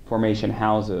own formation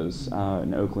houses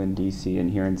in Oakland, D.C., and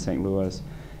here in St. Louis.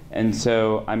 And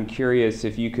so I'm curious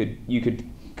if you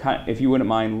wouldn't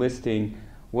mind listing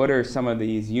what are some of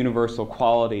these universal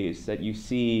qualities that you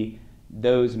see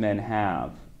those men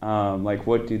have. Like,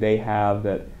 what do they have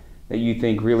that you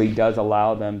think really does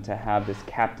allow them to have this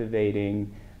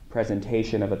captivating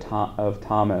presentation of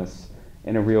Thomas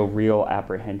in a real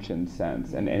apprehension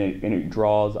sense, and it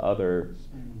draws others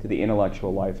to the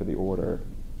intellectual life of the order?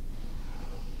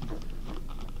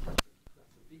 That's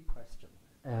a big question.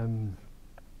 I'm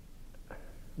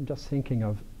just thinking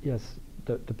of, yes,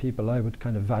 the people I would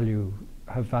kind of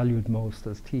have valued most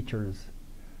as teachers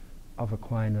of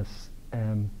Aquinas.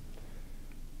 I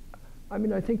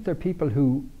mean, I think there are people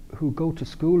who go to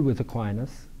school with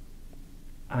Aquinas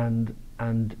and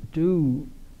do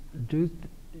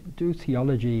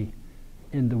theology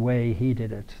in the way he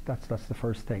did it. That's the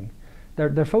first thing.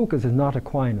 Their focus is not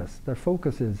Aquinas. Their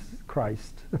focus is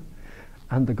Christ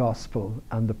and the gospel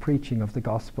and the preaching of the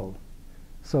gospel.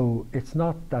 So it's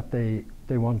not that they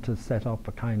want to set up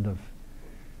a kind of,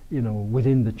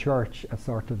 within the church, a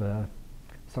sort of a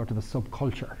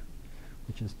subculture,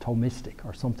 which is Thomistic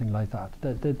or something like that.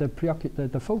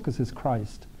 The focus is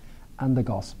Christ and the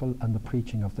gospel and the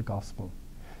preaching of the gospel.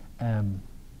 Then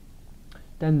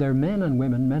there are men and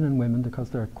women,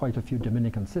 because there are quite a few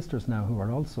Dominican sisters now who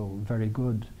are also very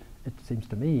good, it seems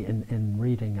to me, in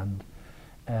reading and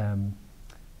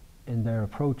in their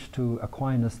approach to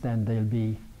Aquinas. Then they'd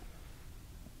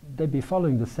be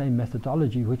following the same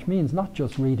methodology, which means not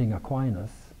just reading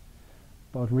Aquinas,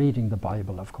 but reading the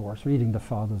Bible, of course, reading the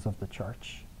fathers of the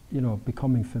church,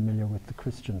 becoming familiar with the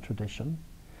Christian tradition,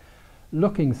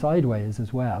 looking sideways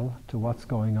as well to what's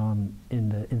going on in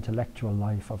the intellectual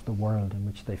life of the world in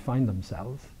which they find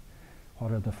themselves.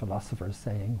 What are the philosophers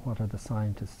saying? What are the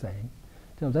scientists saying?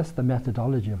 That's the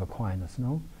methodology of Aquinas,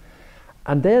 no?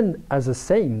 And then as a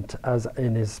saint, as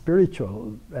in his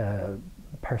spiritual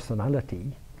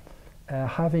personality,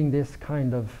 having this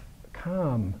kind of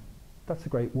calm. That's a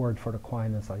great word for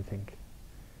Aquinas, I think.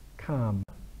 Calm.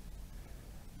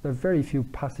 There are very few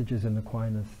passages in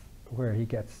Aquinas where he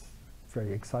gets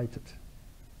very excited,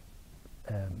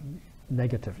 in a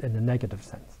negative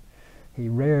sense. He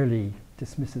rarely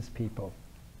dismisses people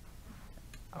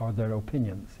or their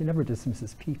opinions. He never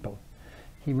dismisses people.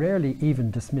 He rarely even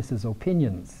dismisses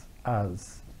opinions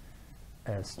as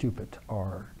stupid,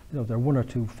 or there are one or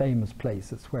two famous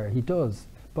places where he does,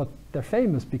 but they're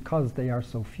famous because they are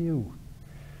so few.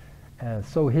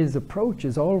 So his approach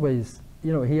is always, he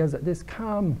has this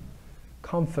calm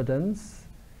confidence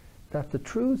that the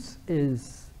truth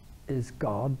is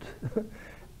God.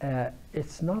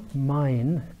 It's not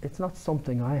mine. It's not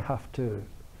something I have to,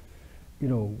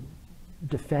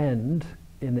 defend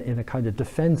in a kind of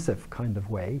defensive kind of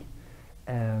way.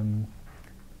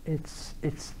 It's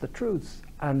the truth,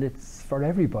 and it's for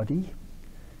everybody,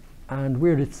 and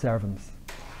we're its servants.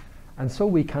 And so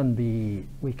we can be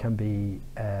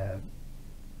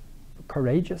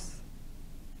courageous,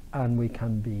 and we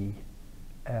can be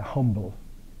humble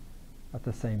at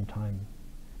the same time.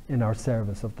 in our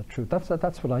service of the truth.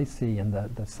 That's what I see in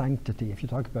the sanctity. If you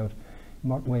talk about in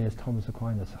what way is Thomas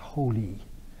Aquinas holy,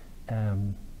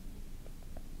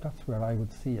 that's where I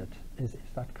would see it, is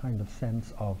that kind of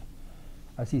sense of,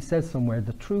 as he says somewhere,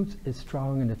 the truth is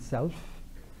strong in itself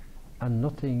and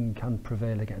nothing can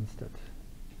prevail against it.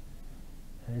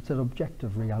 It's an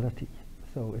objective reality,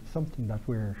 so it's something that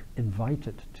we're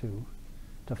invited to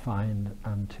find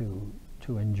and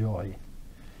to enjoy.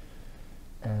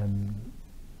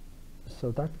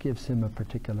 So that gives him a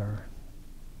particular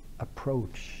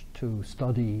approach to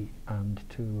study and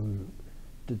to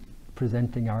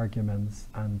presenting arguments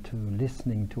and to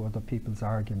listening to other people's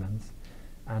arguments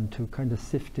and to kind of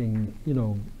sifting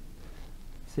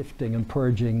and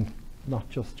purging not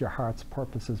just your heart's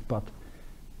purposes but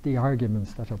the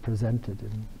arguments that are presented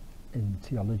in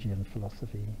theology and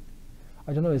philosophy.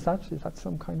 I don't know, is that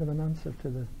some kind of an answer to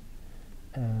the...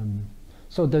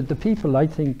 So the people I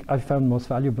think I've found most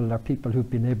valuable are people who've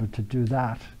been able to do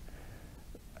that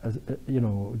as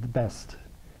the best.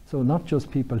 So not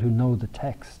just people who know the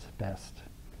text best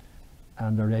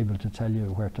and are able to tell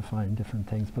you where to find different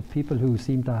things, but people who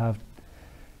seem to have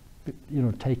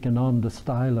taken on the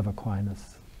style of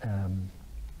Aquinas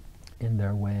in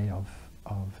their way of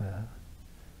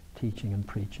teaching and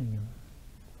preaching.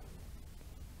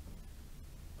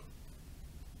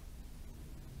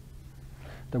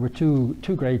 There were two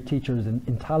great teachers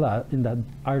in Tala, in that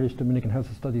Irish Dominican House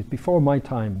of Studies. Before my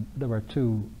time, there were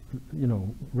two,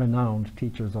 renowned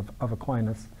teachers of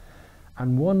Aquinas.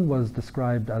 And one was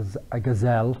described as a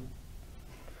gazelle,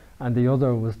 and the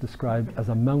other was described as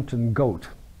a mountain goat.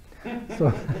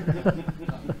 So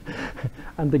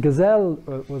and the gazelle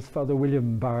was Father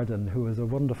William Barden, who was a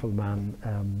wonderful man.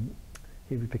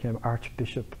 He became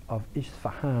Archbishop of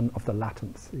Isfahan of the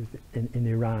Latins. He was in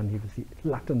Iran. He was the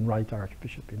Latin Rite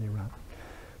Archbishop in Iran.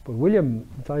 But William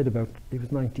died he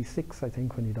was 96, I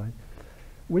think, when he died.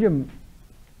 William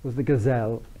was the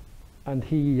gazelle, and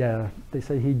they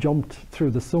say he jumped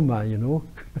through the Summa,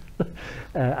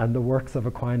 and the works of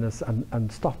Aquinas,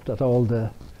 and stopped at all the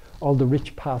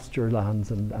rich pasture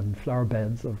lands and flower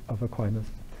beds of Aquinas.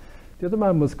 The other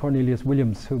man was Cornelius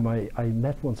Williams, whom I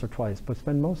met once or twice, but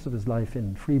spent most of his life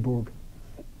in Fribourg.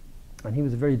 And he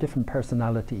was a very different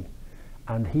personality.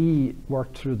 And he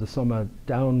worked through the Summa,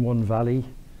 down one valley,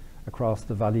 across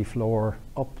the valley floor,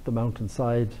 up the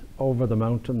mountainside, over the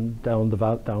mountain, down the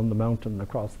mountain,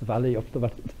 across the valley, up the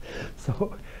valley.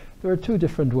 So there are two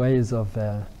different ways of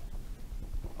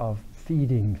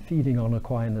feeding on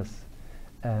Aquinas.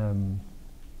 And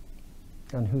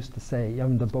who's to say? I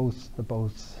mean, they're both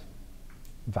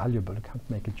valuable. I can't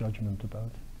make a judgment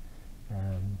about.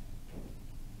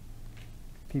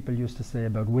 People used to say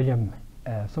about William,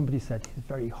 somebody said, he's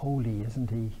very holy, isn't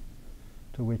he?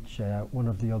 To which one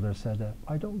of the others said,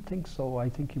 I don't think so, I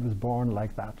think he was born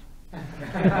like that.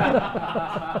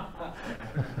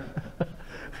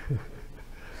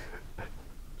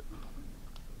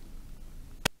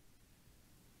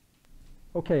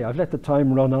 Okay, I've let the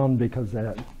time run on because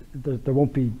there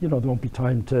won't be, there won't be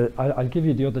time to. I'll give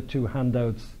you the other two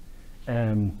handouts,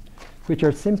 which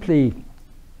are simply.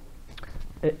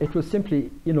 It was simply,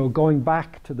 going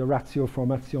back to the Ratio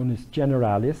Formationis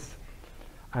Generalis,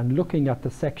 and looking at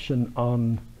the section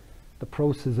on the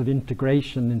process of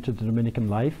integration into the Dominican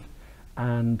life,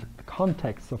 and the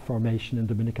context of formation in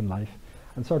Dominican life,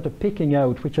 and sort of picking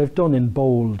out, which I've done in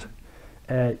bold,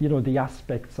 the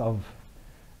aspects of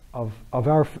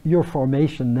your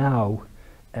formation now,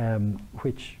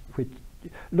 which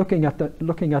looking at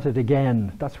it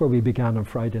again. That's where we began on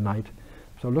Friday night.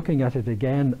 So looking at it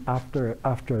again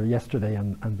after yesterday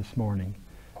and this morning,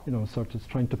 sort of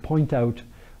trying to point out,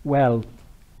 well,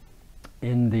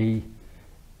 in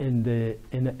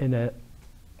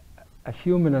a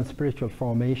human and spiritual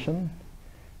formation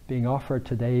being offered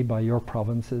today by your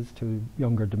provinces to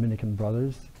younger Dominican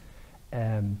brothers.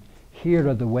 Here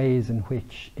are the ways in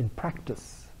which, in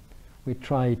practice, we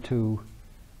try to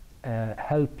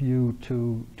help you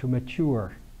to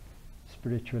mature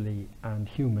spiritually and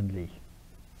humanly.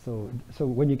 So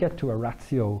when you get to a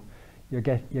ratio, you're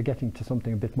getting to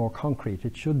something a bit more concrete.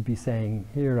 It should be saying,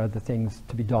 here are the things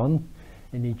to be done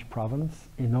in each province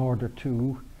in order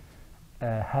to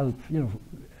help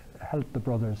the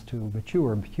brothers to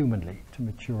mature humanly, to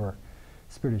mature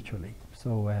spiritually.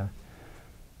 So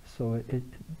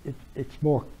it's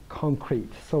more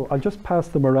concrete. So I'll just pass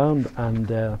them around,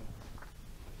 and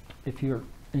if you're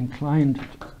inclined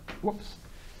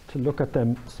to look at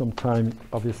them sometime,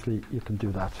 obviously you can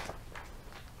do that.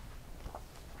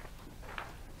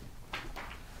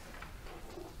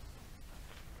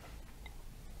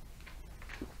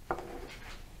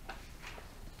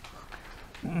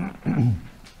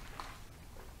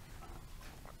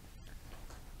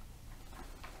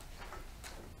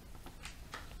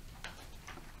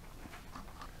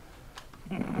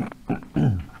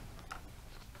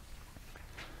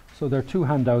 So there are two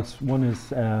handouts. One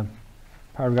is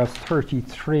paragraphs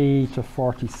 33 to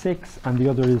 46, and the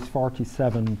other is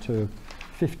 47 to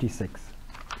 56.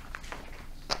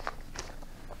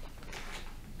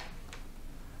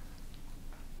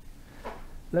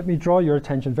 Let me draw your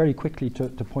attention very quickly to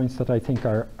points that I think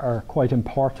are quite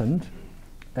important.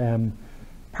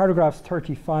 Paragraphs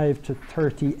 35 to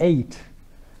 38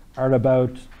 are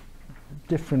about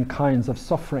different kinds of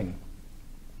suffering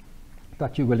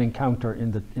that you will encounter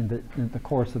in the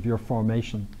course of your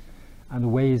formation, and the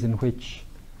ways in which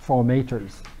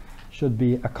formators should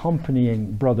be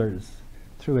accompanying brothers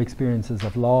through experiences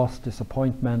of loss,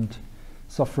 disappointment,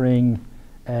 suffering,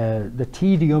 the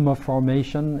tedium of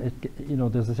formation.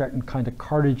 There's a certain kind of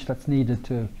courage that's needed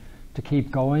to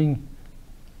keep going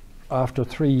after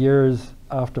 3 years,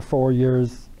 after 4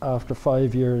 years, after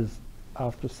 5 years,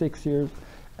 after 6 years,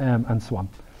 and so on.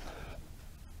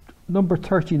 Number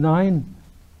 39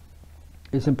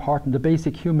 is important. The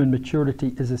basic human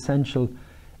maturity is essential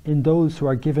in those who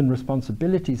are given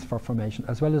responsibilities for formation,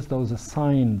 as well as those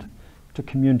assigned to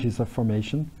communities of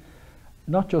formation,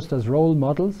 not just as role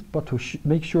models, but to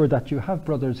make sure that you have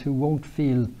brothers who won't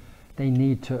feel they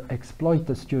need to exploit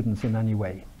the students in any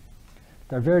way.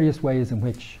 There are various ways in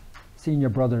which senior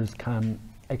brothers can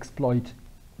exploit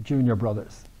junior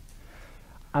brothers.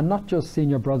 And not just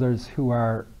senior brothers who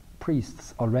are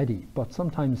priests already, but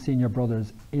sometimes senior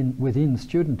brothers within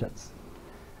studentates.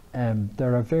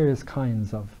 There are various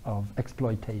kinds of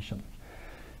exploitation.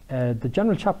 The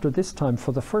general chapter this time,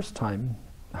 for the first time,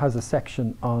 has a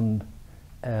section on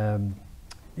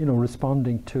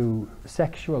responding to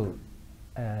sexual,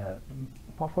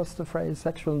 what was the phrase?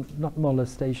 Sexual, not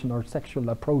molestation, or sexual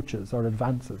approaches or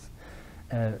advances.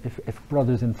 If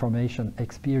brothers in formation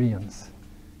experience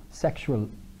sexual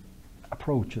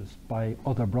approaches by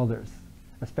other brothers,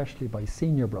 especially by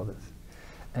senior brothers.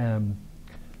 And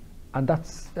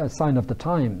that's a sign of the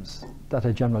times that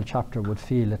a general chapter would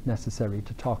feel it necessary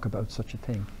to talk about such a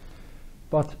thing.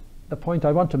 But the point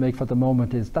I want to make for the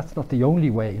moment is that's not the only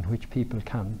way in which people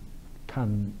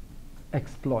can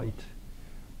exploit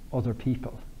other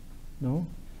people. No?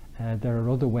 There are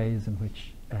other ways in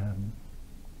which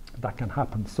that can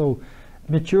happen. So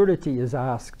maturity is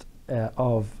asked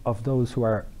of those who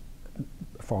are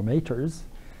formators,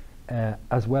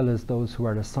 as well as those who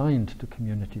are assigned to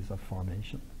communities of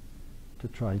formation, to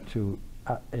try to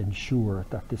ensure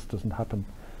that this doesn't happen.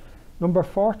 Number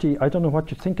 40, I don't know what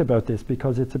you think about this,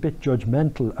 because it's a bit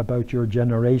judgmental about your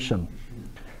generation.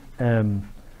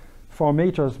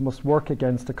 Formators must work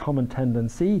against a common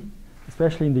tendency,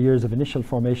 especially in the years of initial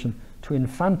formation, to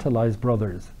infantilize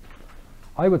brothers.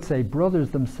 I would say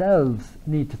brothers themselves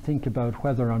need to think about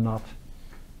whether or not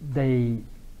they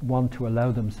want to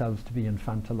allow themselves to be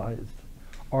infantilized,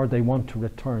 or they want to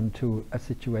return to a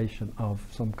situation of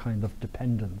some kind of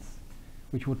dependence,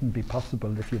 which wouldn't be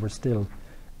possible if you were still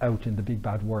out in the big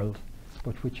bad world,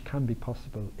 but which can be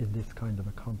possible in this kind of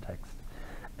a context.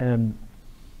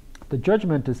 The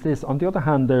judgment is this. On the other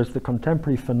hand, there's the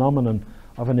contemporary phenomenon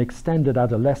of an extended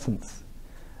adolescence,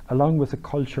 along with a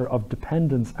culture of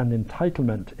dependence and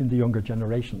entitlement in the younger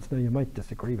generations. Now, you might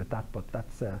disagree with that, but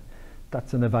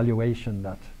that's an evaluation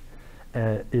that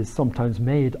is sometimes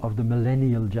made of the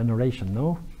millennial generation,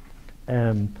 no?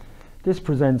 This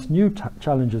presents new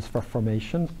challenges for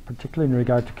formation, particularly in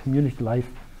regard to community life,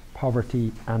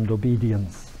 poverty, and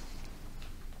obedience.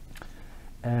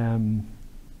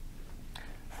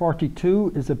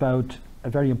 42 is about a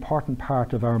very important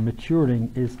part of our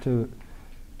maturing, is to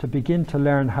begin to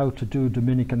learn how to do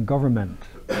Dominican government.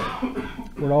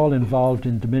 We're all involved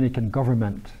in Dominican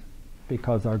government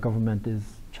because our government is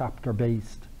chapter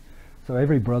based. So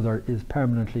every brother is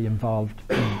permanently involved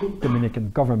in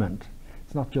Dominican government.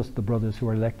 It's not just the brothers who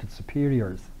are elected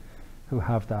superiors who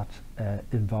have that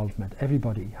involvement.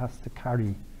 Everybody has to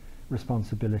carry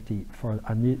responsibility for,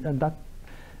 and that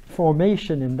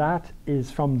formation in that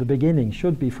is from the beginning,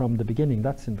 should be from the beginning.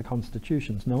 That's in the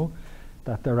constitutions, no?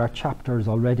 That there are chapters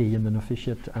already in the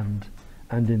novitiate and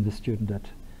in the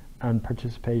studentate, and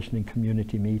participation in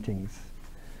community meetings.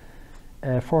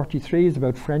 43 is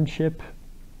about friendship.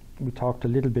 We talked a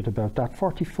little bit about that.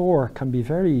 44 can be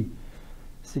very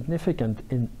significant,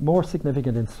 more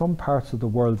significant in some parts of the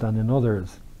world than in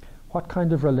others. What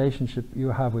kind of relationship you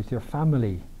have with your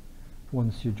family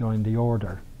once you join the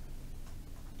order.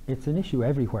 It's an issue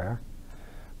everywhere,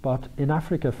 but in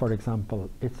Africa, for example,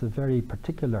 it's a very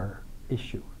particular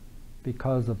issue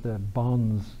because of the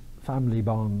bonds, family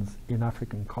bonds in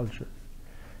African cultures.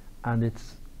 And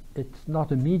it's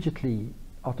not immediately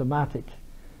automatic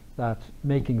that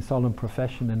making solemn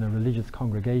profession in a religious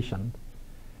congregation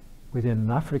within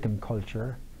an African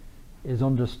culture is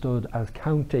understood as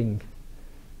counting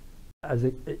as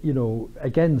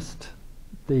against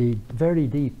the very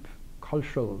deep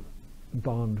cultural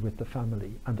bond with the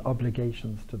family and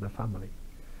obligations to the family.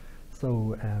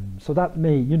 So so that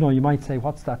may, you might say,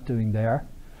 what's that doing there?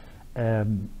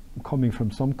 Coming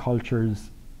from some cultures,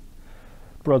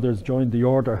 brothers joined the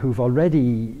order who've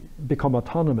already become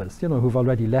autonomous, who've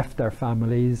already left their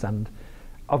families and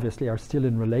obviously are still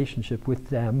in relationship with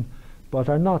them, but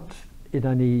are not in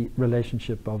any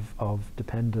relationship of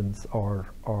dependence or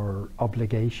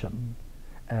obligation,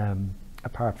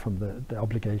 apart from the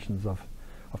obligations of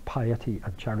piety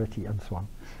and charity and so on.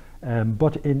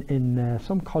 But in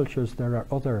some cultures there are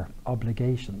other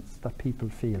obligations that people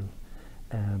feel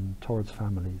towards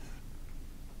families.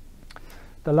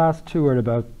 The last two are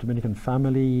about Dominican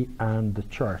family and the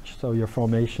church. So your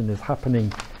formation is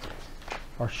happening,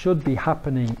 or should be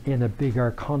happening, in a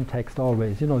bigger context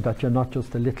always, that you're not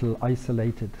just a little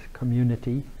isolated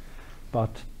community,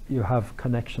 but you have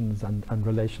connections and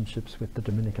relationships with the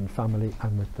Dominican family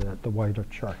and with the wider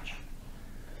church.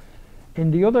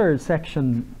 In the other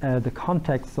section, the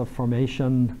context of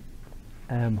formation,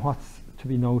 what's to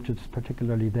be noted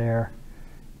particularly there,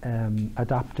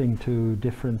 adapting to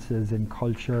differences in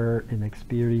culture, in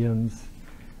experience.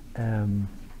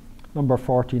 Number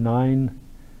 49,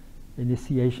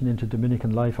 initiation into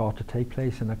Dominican life ought to take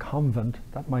place in a convent.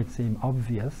 That might seem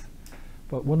obvious,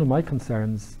 but one of my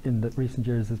concerns in the recent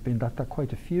years has been that there are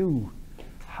quite a few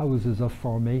houses of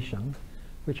formation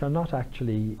which are not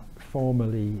actually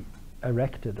formally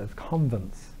erected as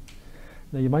convents.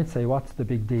 Now you might say, what's the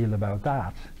big deal about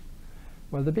that?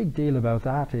 Well, the big deal about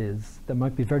that is there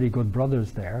might be very good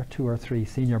brothers there, 2 or 3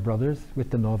 senior brothers with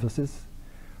the novices,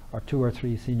 or 2 or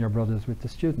 3 senior brothers with the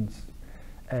students.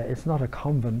 It's not a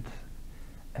convent.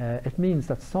 It means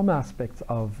that some aspects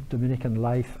of Dominican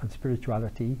life and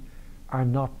spirituality are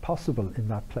not possible in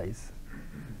that place.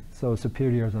 So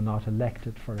superiors are not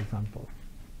elected, for example.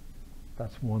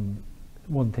 That's one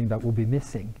thing that will be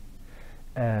missing.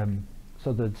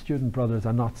 So the student brothers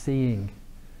are not seeing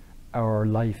our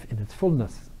life in its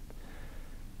fullness.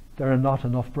 There are not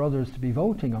enough brothers to be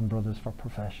voting on brothers for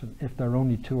profession. If there are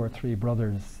only 2 or 3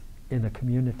 brothers in a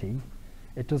community,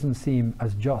 it doesn't seem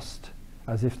as just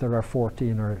as if there are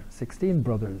 14 or 16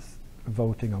 brothers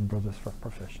voting on brothers for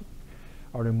profession.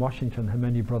 Or in Washington, how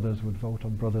many brothers would vote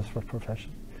on brothers for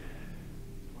profession?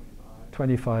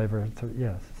 25 or 30,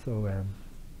 yes. So,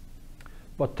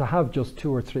 but to have just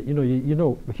 2 or 3,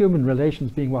 human relations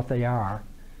being what they are,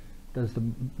 there's the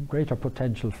greater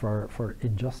potential for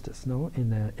injustice, no?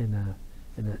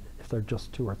 If they're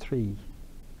just 2 or 3,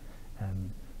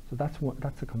 so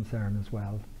that's a concern as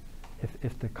well.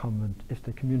 If the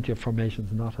community of formation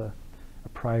is not a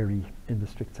priory in the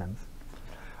strict sense.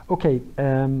 Okay,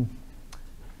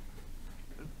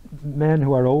 men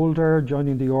who are older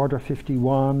joining the order,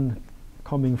 51,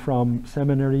 coming from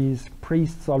seminaries,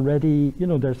 priests already.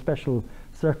 There are special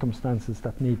circumstances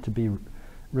that need to be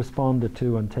responded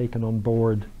to and taken on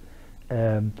board.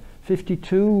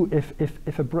 52,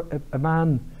 if a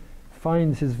man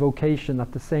finds his vocation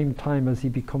at the same time as he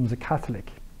becomes a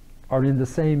Catholic, or in the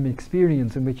same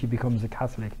experience in which he becomes a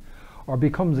Catholic, or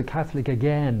becomes a Catholic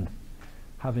again,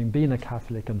 having been a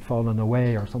Catholic and fallen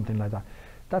away or something like that,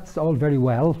 that's all very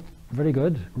well, very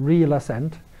good, real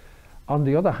assent. On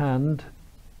the other hand,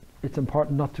 it's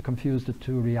important not to confuse the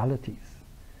two realities.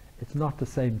 It's not the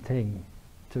same thing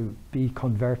to be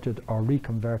converted or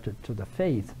reconverted to the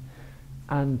faith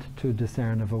and to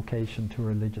discern a vocation to a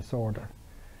religious order.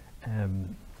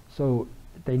 So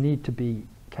they need to be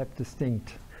kept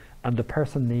distinct, and the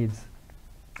person needs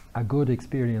a good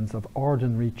experience of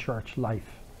ordinary church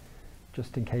life,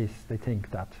 just in case they think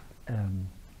that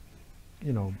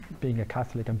being a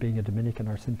Catholic and being a Dominican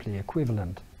are simply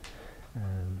equivalent.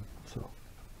 So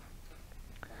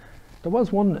there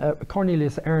was one,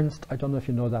 Cornelius Ernst, I don't know if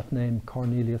you know that name,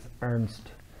 Cornelius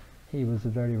Ernst. He was a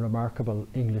very remarkable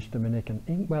English Dominican,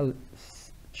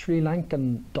 Sri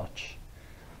Lankan Dutch,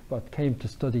 but came to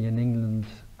study in England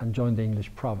and joined the English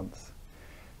province.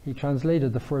 He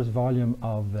translated the first volume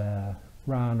of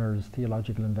Raaner's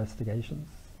Theological Investigations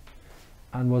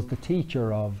and was the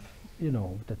teacher of,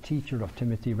 the teacher of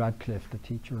Timothy Radcliffe, the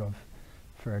teacher of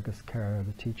Fergus Kerr,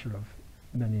 the teacher of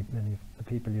many of the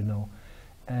people you know.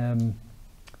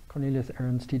 Cornelius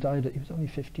Ernst, he died, he was only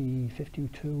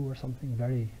 52 or something,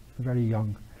 very, very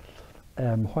young.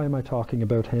 Why am I talking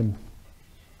about him?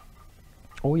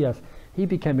 Oh yes, he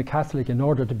became a Catholic in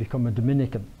order to become a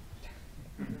Dominican.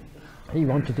 He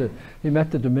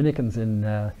met the Dominicans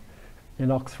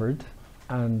in Oxford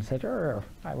and said,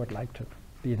 I would like to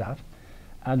be that.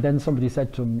 And then somebody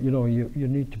said to him, you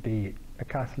need to be a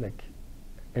Catholic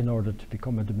in order to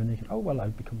become a Dominican. Oh, well, I'll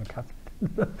become a Catholic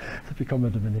to become a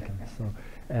Dominican.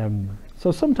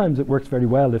 So sometimes it works very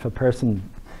well if a person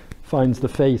finds the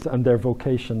faith and their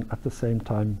vocation at the same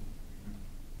time.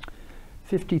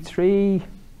 53,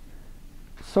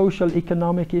 social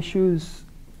economic issues.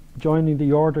 Joining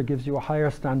the order gives you a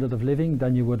higher standard of living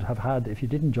than you would have had if you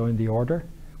didn't join the order.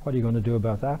 What are you going to do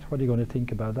about that? What are you going to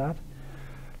think about that?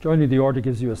 Joining the order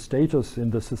gives you a status in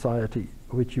the society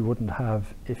which you wouldn't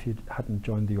have if you hadn't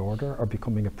joined the order, or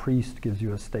becoming a priest gives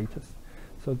you a status.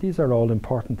 So these are all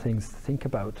important things to think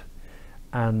about.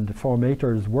 And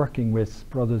formators working with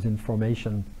brothers in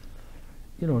formation,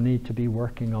 need to be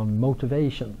working on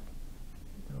motivation.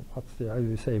 I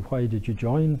would say, why did you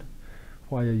join?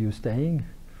 Why are you staying?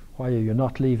 Why are you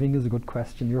not leaving is a good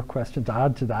question. Your question to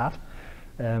add to that.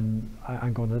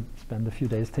 I'm going to spend a few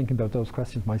days thinking about those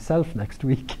questions myself next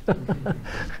week.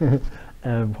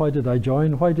 Why did I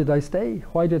join? Why did I stay?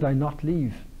 Why did I not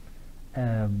leave?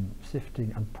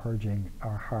 Sifting and purging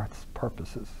our heart's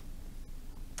purposes.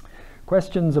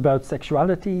 Questions about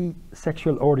sexuality,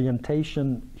 sexual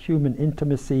orientation, human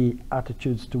intimacy,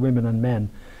 attitudes to women and men.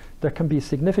 There can be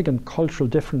significant cultural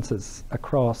differences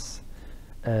across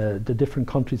the different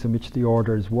countries in which the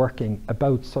order is working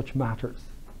about such matters.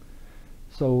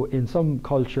 So in some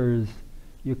cultures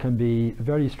you can be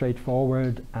very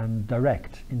straightforward and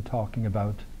direct in talking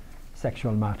about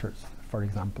sexual matters, for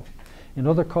example. In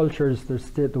other cultures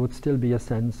there would still be a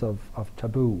sense of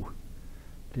taboo,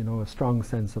 a strong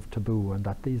sense of taboo, and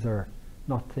that these are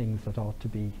not things that ought to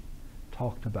be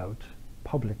talked about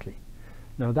publicly.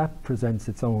 Now that presents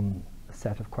its own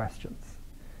set of questions,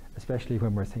 especially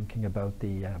when we're thinking about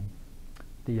the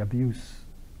abuse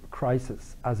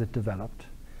crisis as it developed,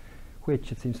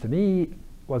 which it seems to me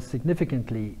was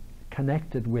significantly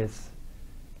connected with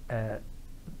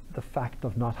the fact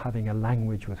of not having a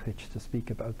language with which to speak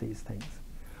about these things,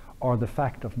 or the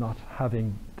fact of not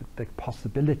having the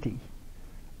possibility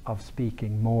of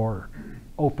speaking more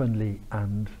openly,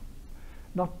 and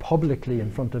not publicly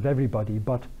in front of everybody,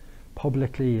 but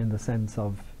publicly in the sense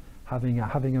of having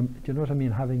a do you know what I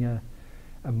mean, having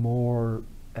a more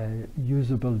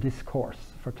usable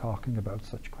discourse for talking about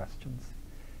such questions.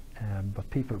 But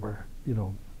people were,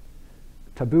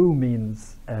 taboo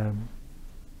means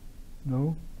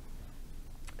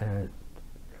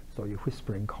so you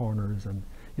whisper in corners and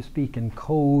you speak in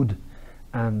code,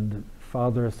 and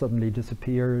father suddenly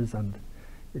disappears and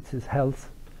it's his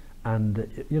health, and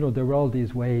there were all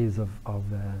these ways of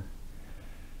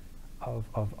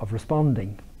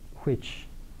responding, which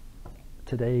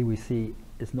today we see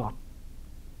is not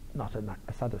a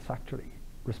satisfactory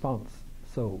response.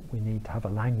 So we need to have a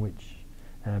language,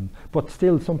 but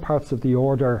still some parts of the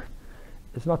order,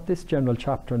 it's not this general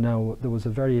chapter now, there was a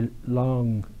very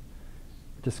long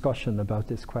discussion about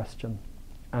this question,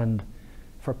 and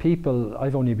for people,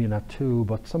 I've only been at 2,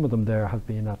 but some of them there have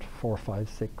been at 4, 5,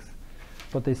 6,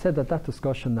 but they said that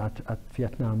discussion at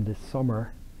Vietnam this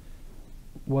summer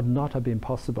would not have been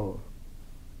possible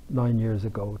 9 years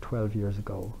ago, 12 years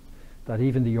ago, that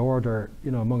even the order,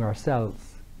 among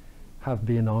ourselves, have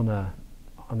been on a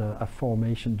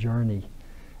formation journey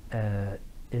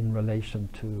in relation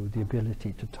to the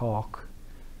ability to talk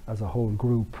as a whole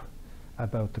group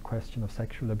about the question of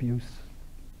sexual abuse,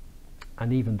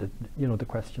 and even the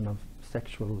question of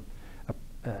sexual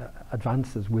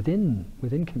advances within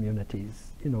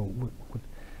communities.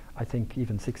 I think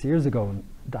even 6 years ago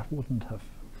that wouldn't have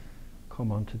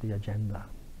come onto the agenda.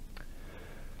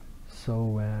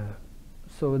 So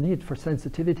a need for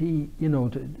sensitivity, in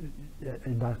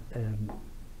that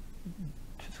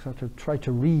to sort of try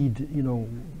to read,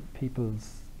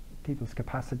 people's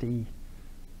capacity,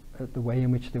 the way in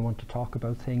which they want to talk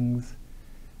about things,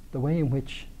 the way in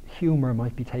which humour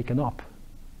might be taken up,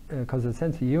 because a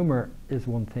sense of humour is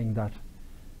one thing that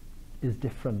is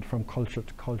different from culture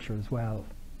to culture as well,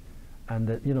 and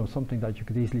that something that you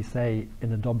could easily say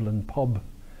in a Dublin pub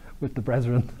with the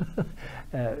brethren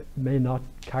may not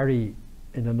carry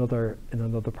in another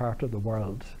part of the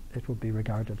world. It would be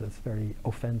regarded as very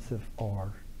offensive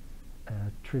or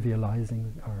trivializing,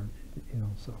 or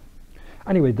so.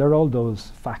 Anyway, there are all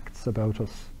those facts about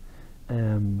us.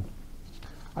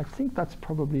 I think that's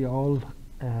probably all.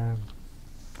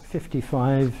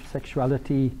 55,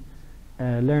 sexuality,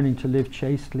 learning to live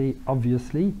chastely,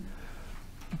 obviously,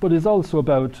 but it's also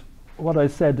about what I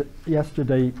said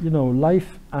yesterday,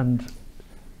 life and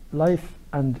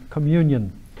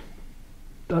communion.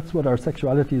 That's what our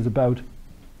sexuality is about,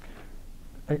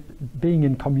 being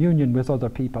in communion with other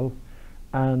people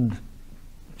and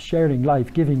sharing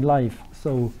life, giving life.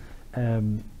 So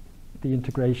the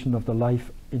integration of the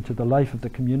life into the life of the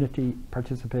community,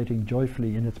 participating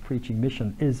joyfully in its preaching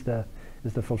mission, is the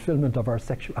fulfillment of our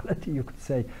sexuality, you could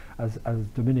say, as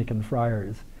Dominican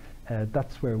friars.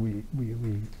 That's where we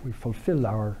fulfill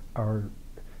our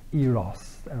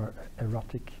eros, our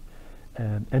erotic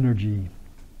energy.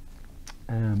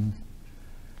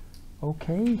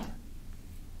 Okay.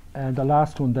 And the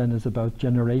last one then is about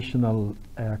generational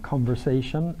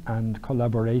conversation and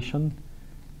collaboration,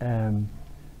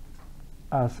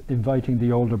 as inviting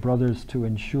the older brothers to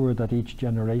ensure that each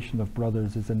generation of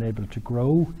brothers is enabled to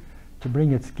grow, to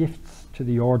bring its gifts to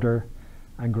the order,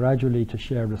 and gradually to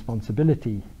share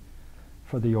responsibility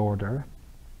for the order,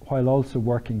 while also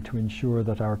working to ensure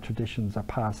that our traditions are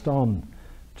passed on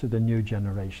to the new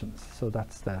generations. So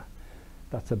that's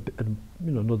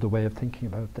another way of thinking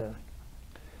about the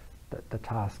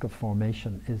task of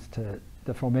formation. Is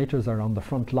the formators are on the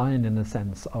front line, in a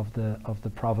sense, of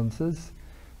the provinces,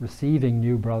 receiving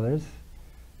new brothers,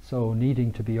 so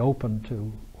needing to be open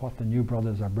to what the new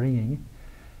brothers are bringing,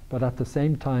 but at the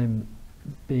same time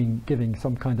giving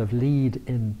some kind of lead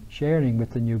in sharing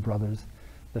with the new brothers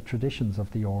the traditions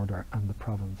of the order and the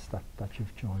province that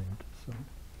you've joined. So,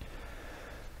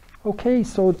 okay,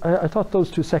 so I thought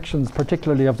those two sections,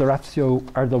 particularly of the Ratio,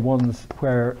 are the ones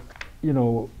where,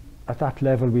 at that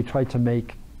level we try to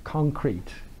make concrete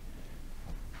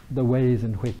the ways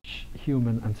in which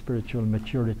human and spiritual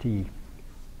maturity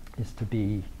is to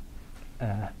be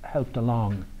helped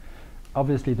along.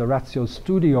 Obviously the Ratio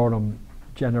Studiorum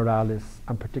Generalis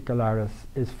and Particularis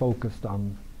is focused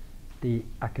on the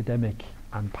academic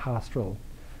and pastoral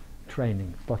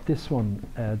training, but this one,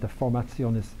 the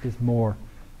Formation, is more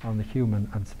on the human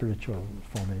and spiritual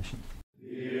formation.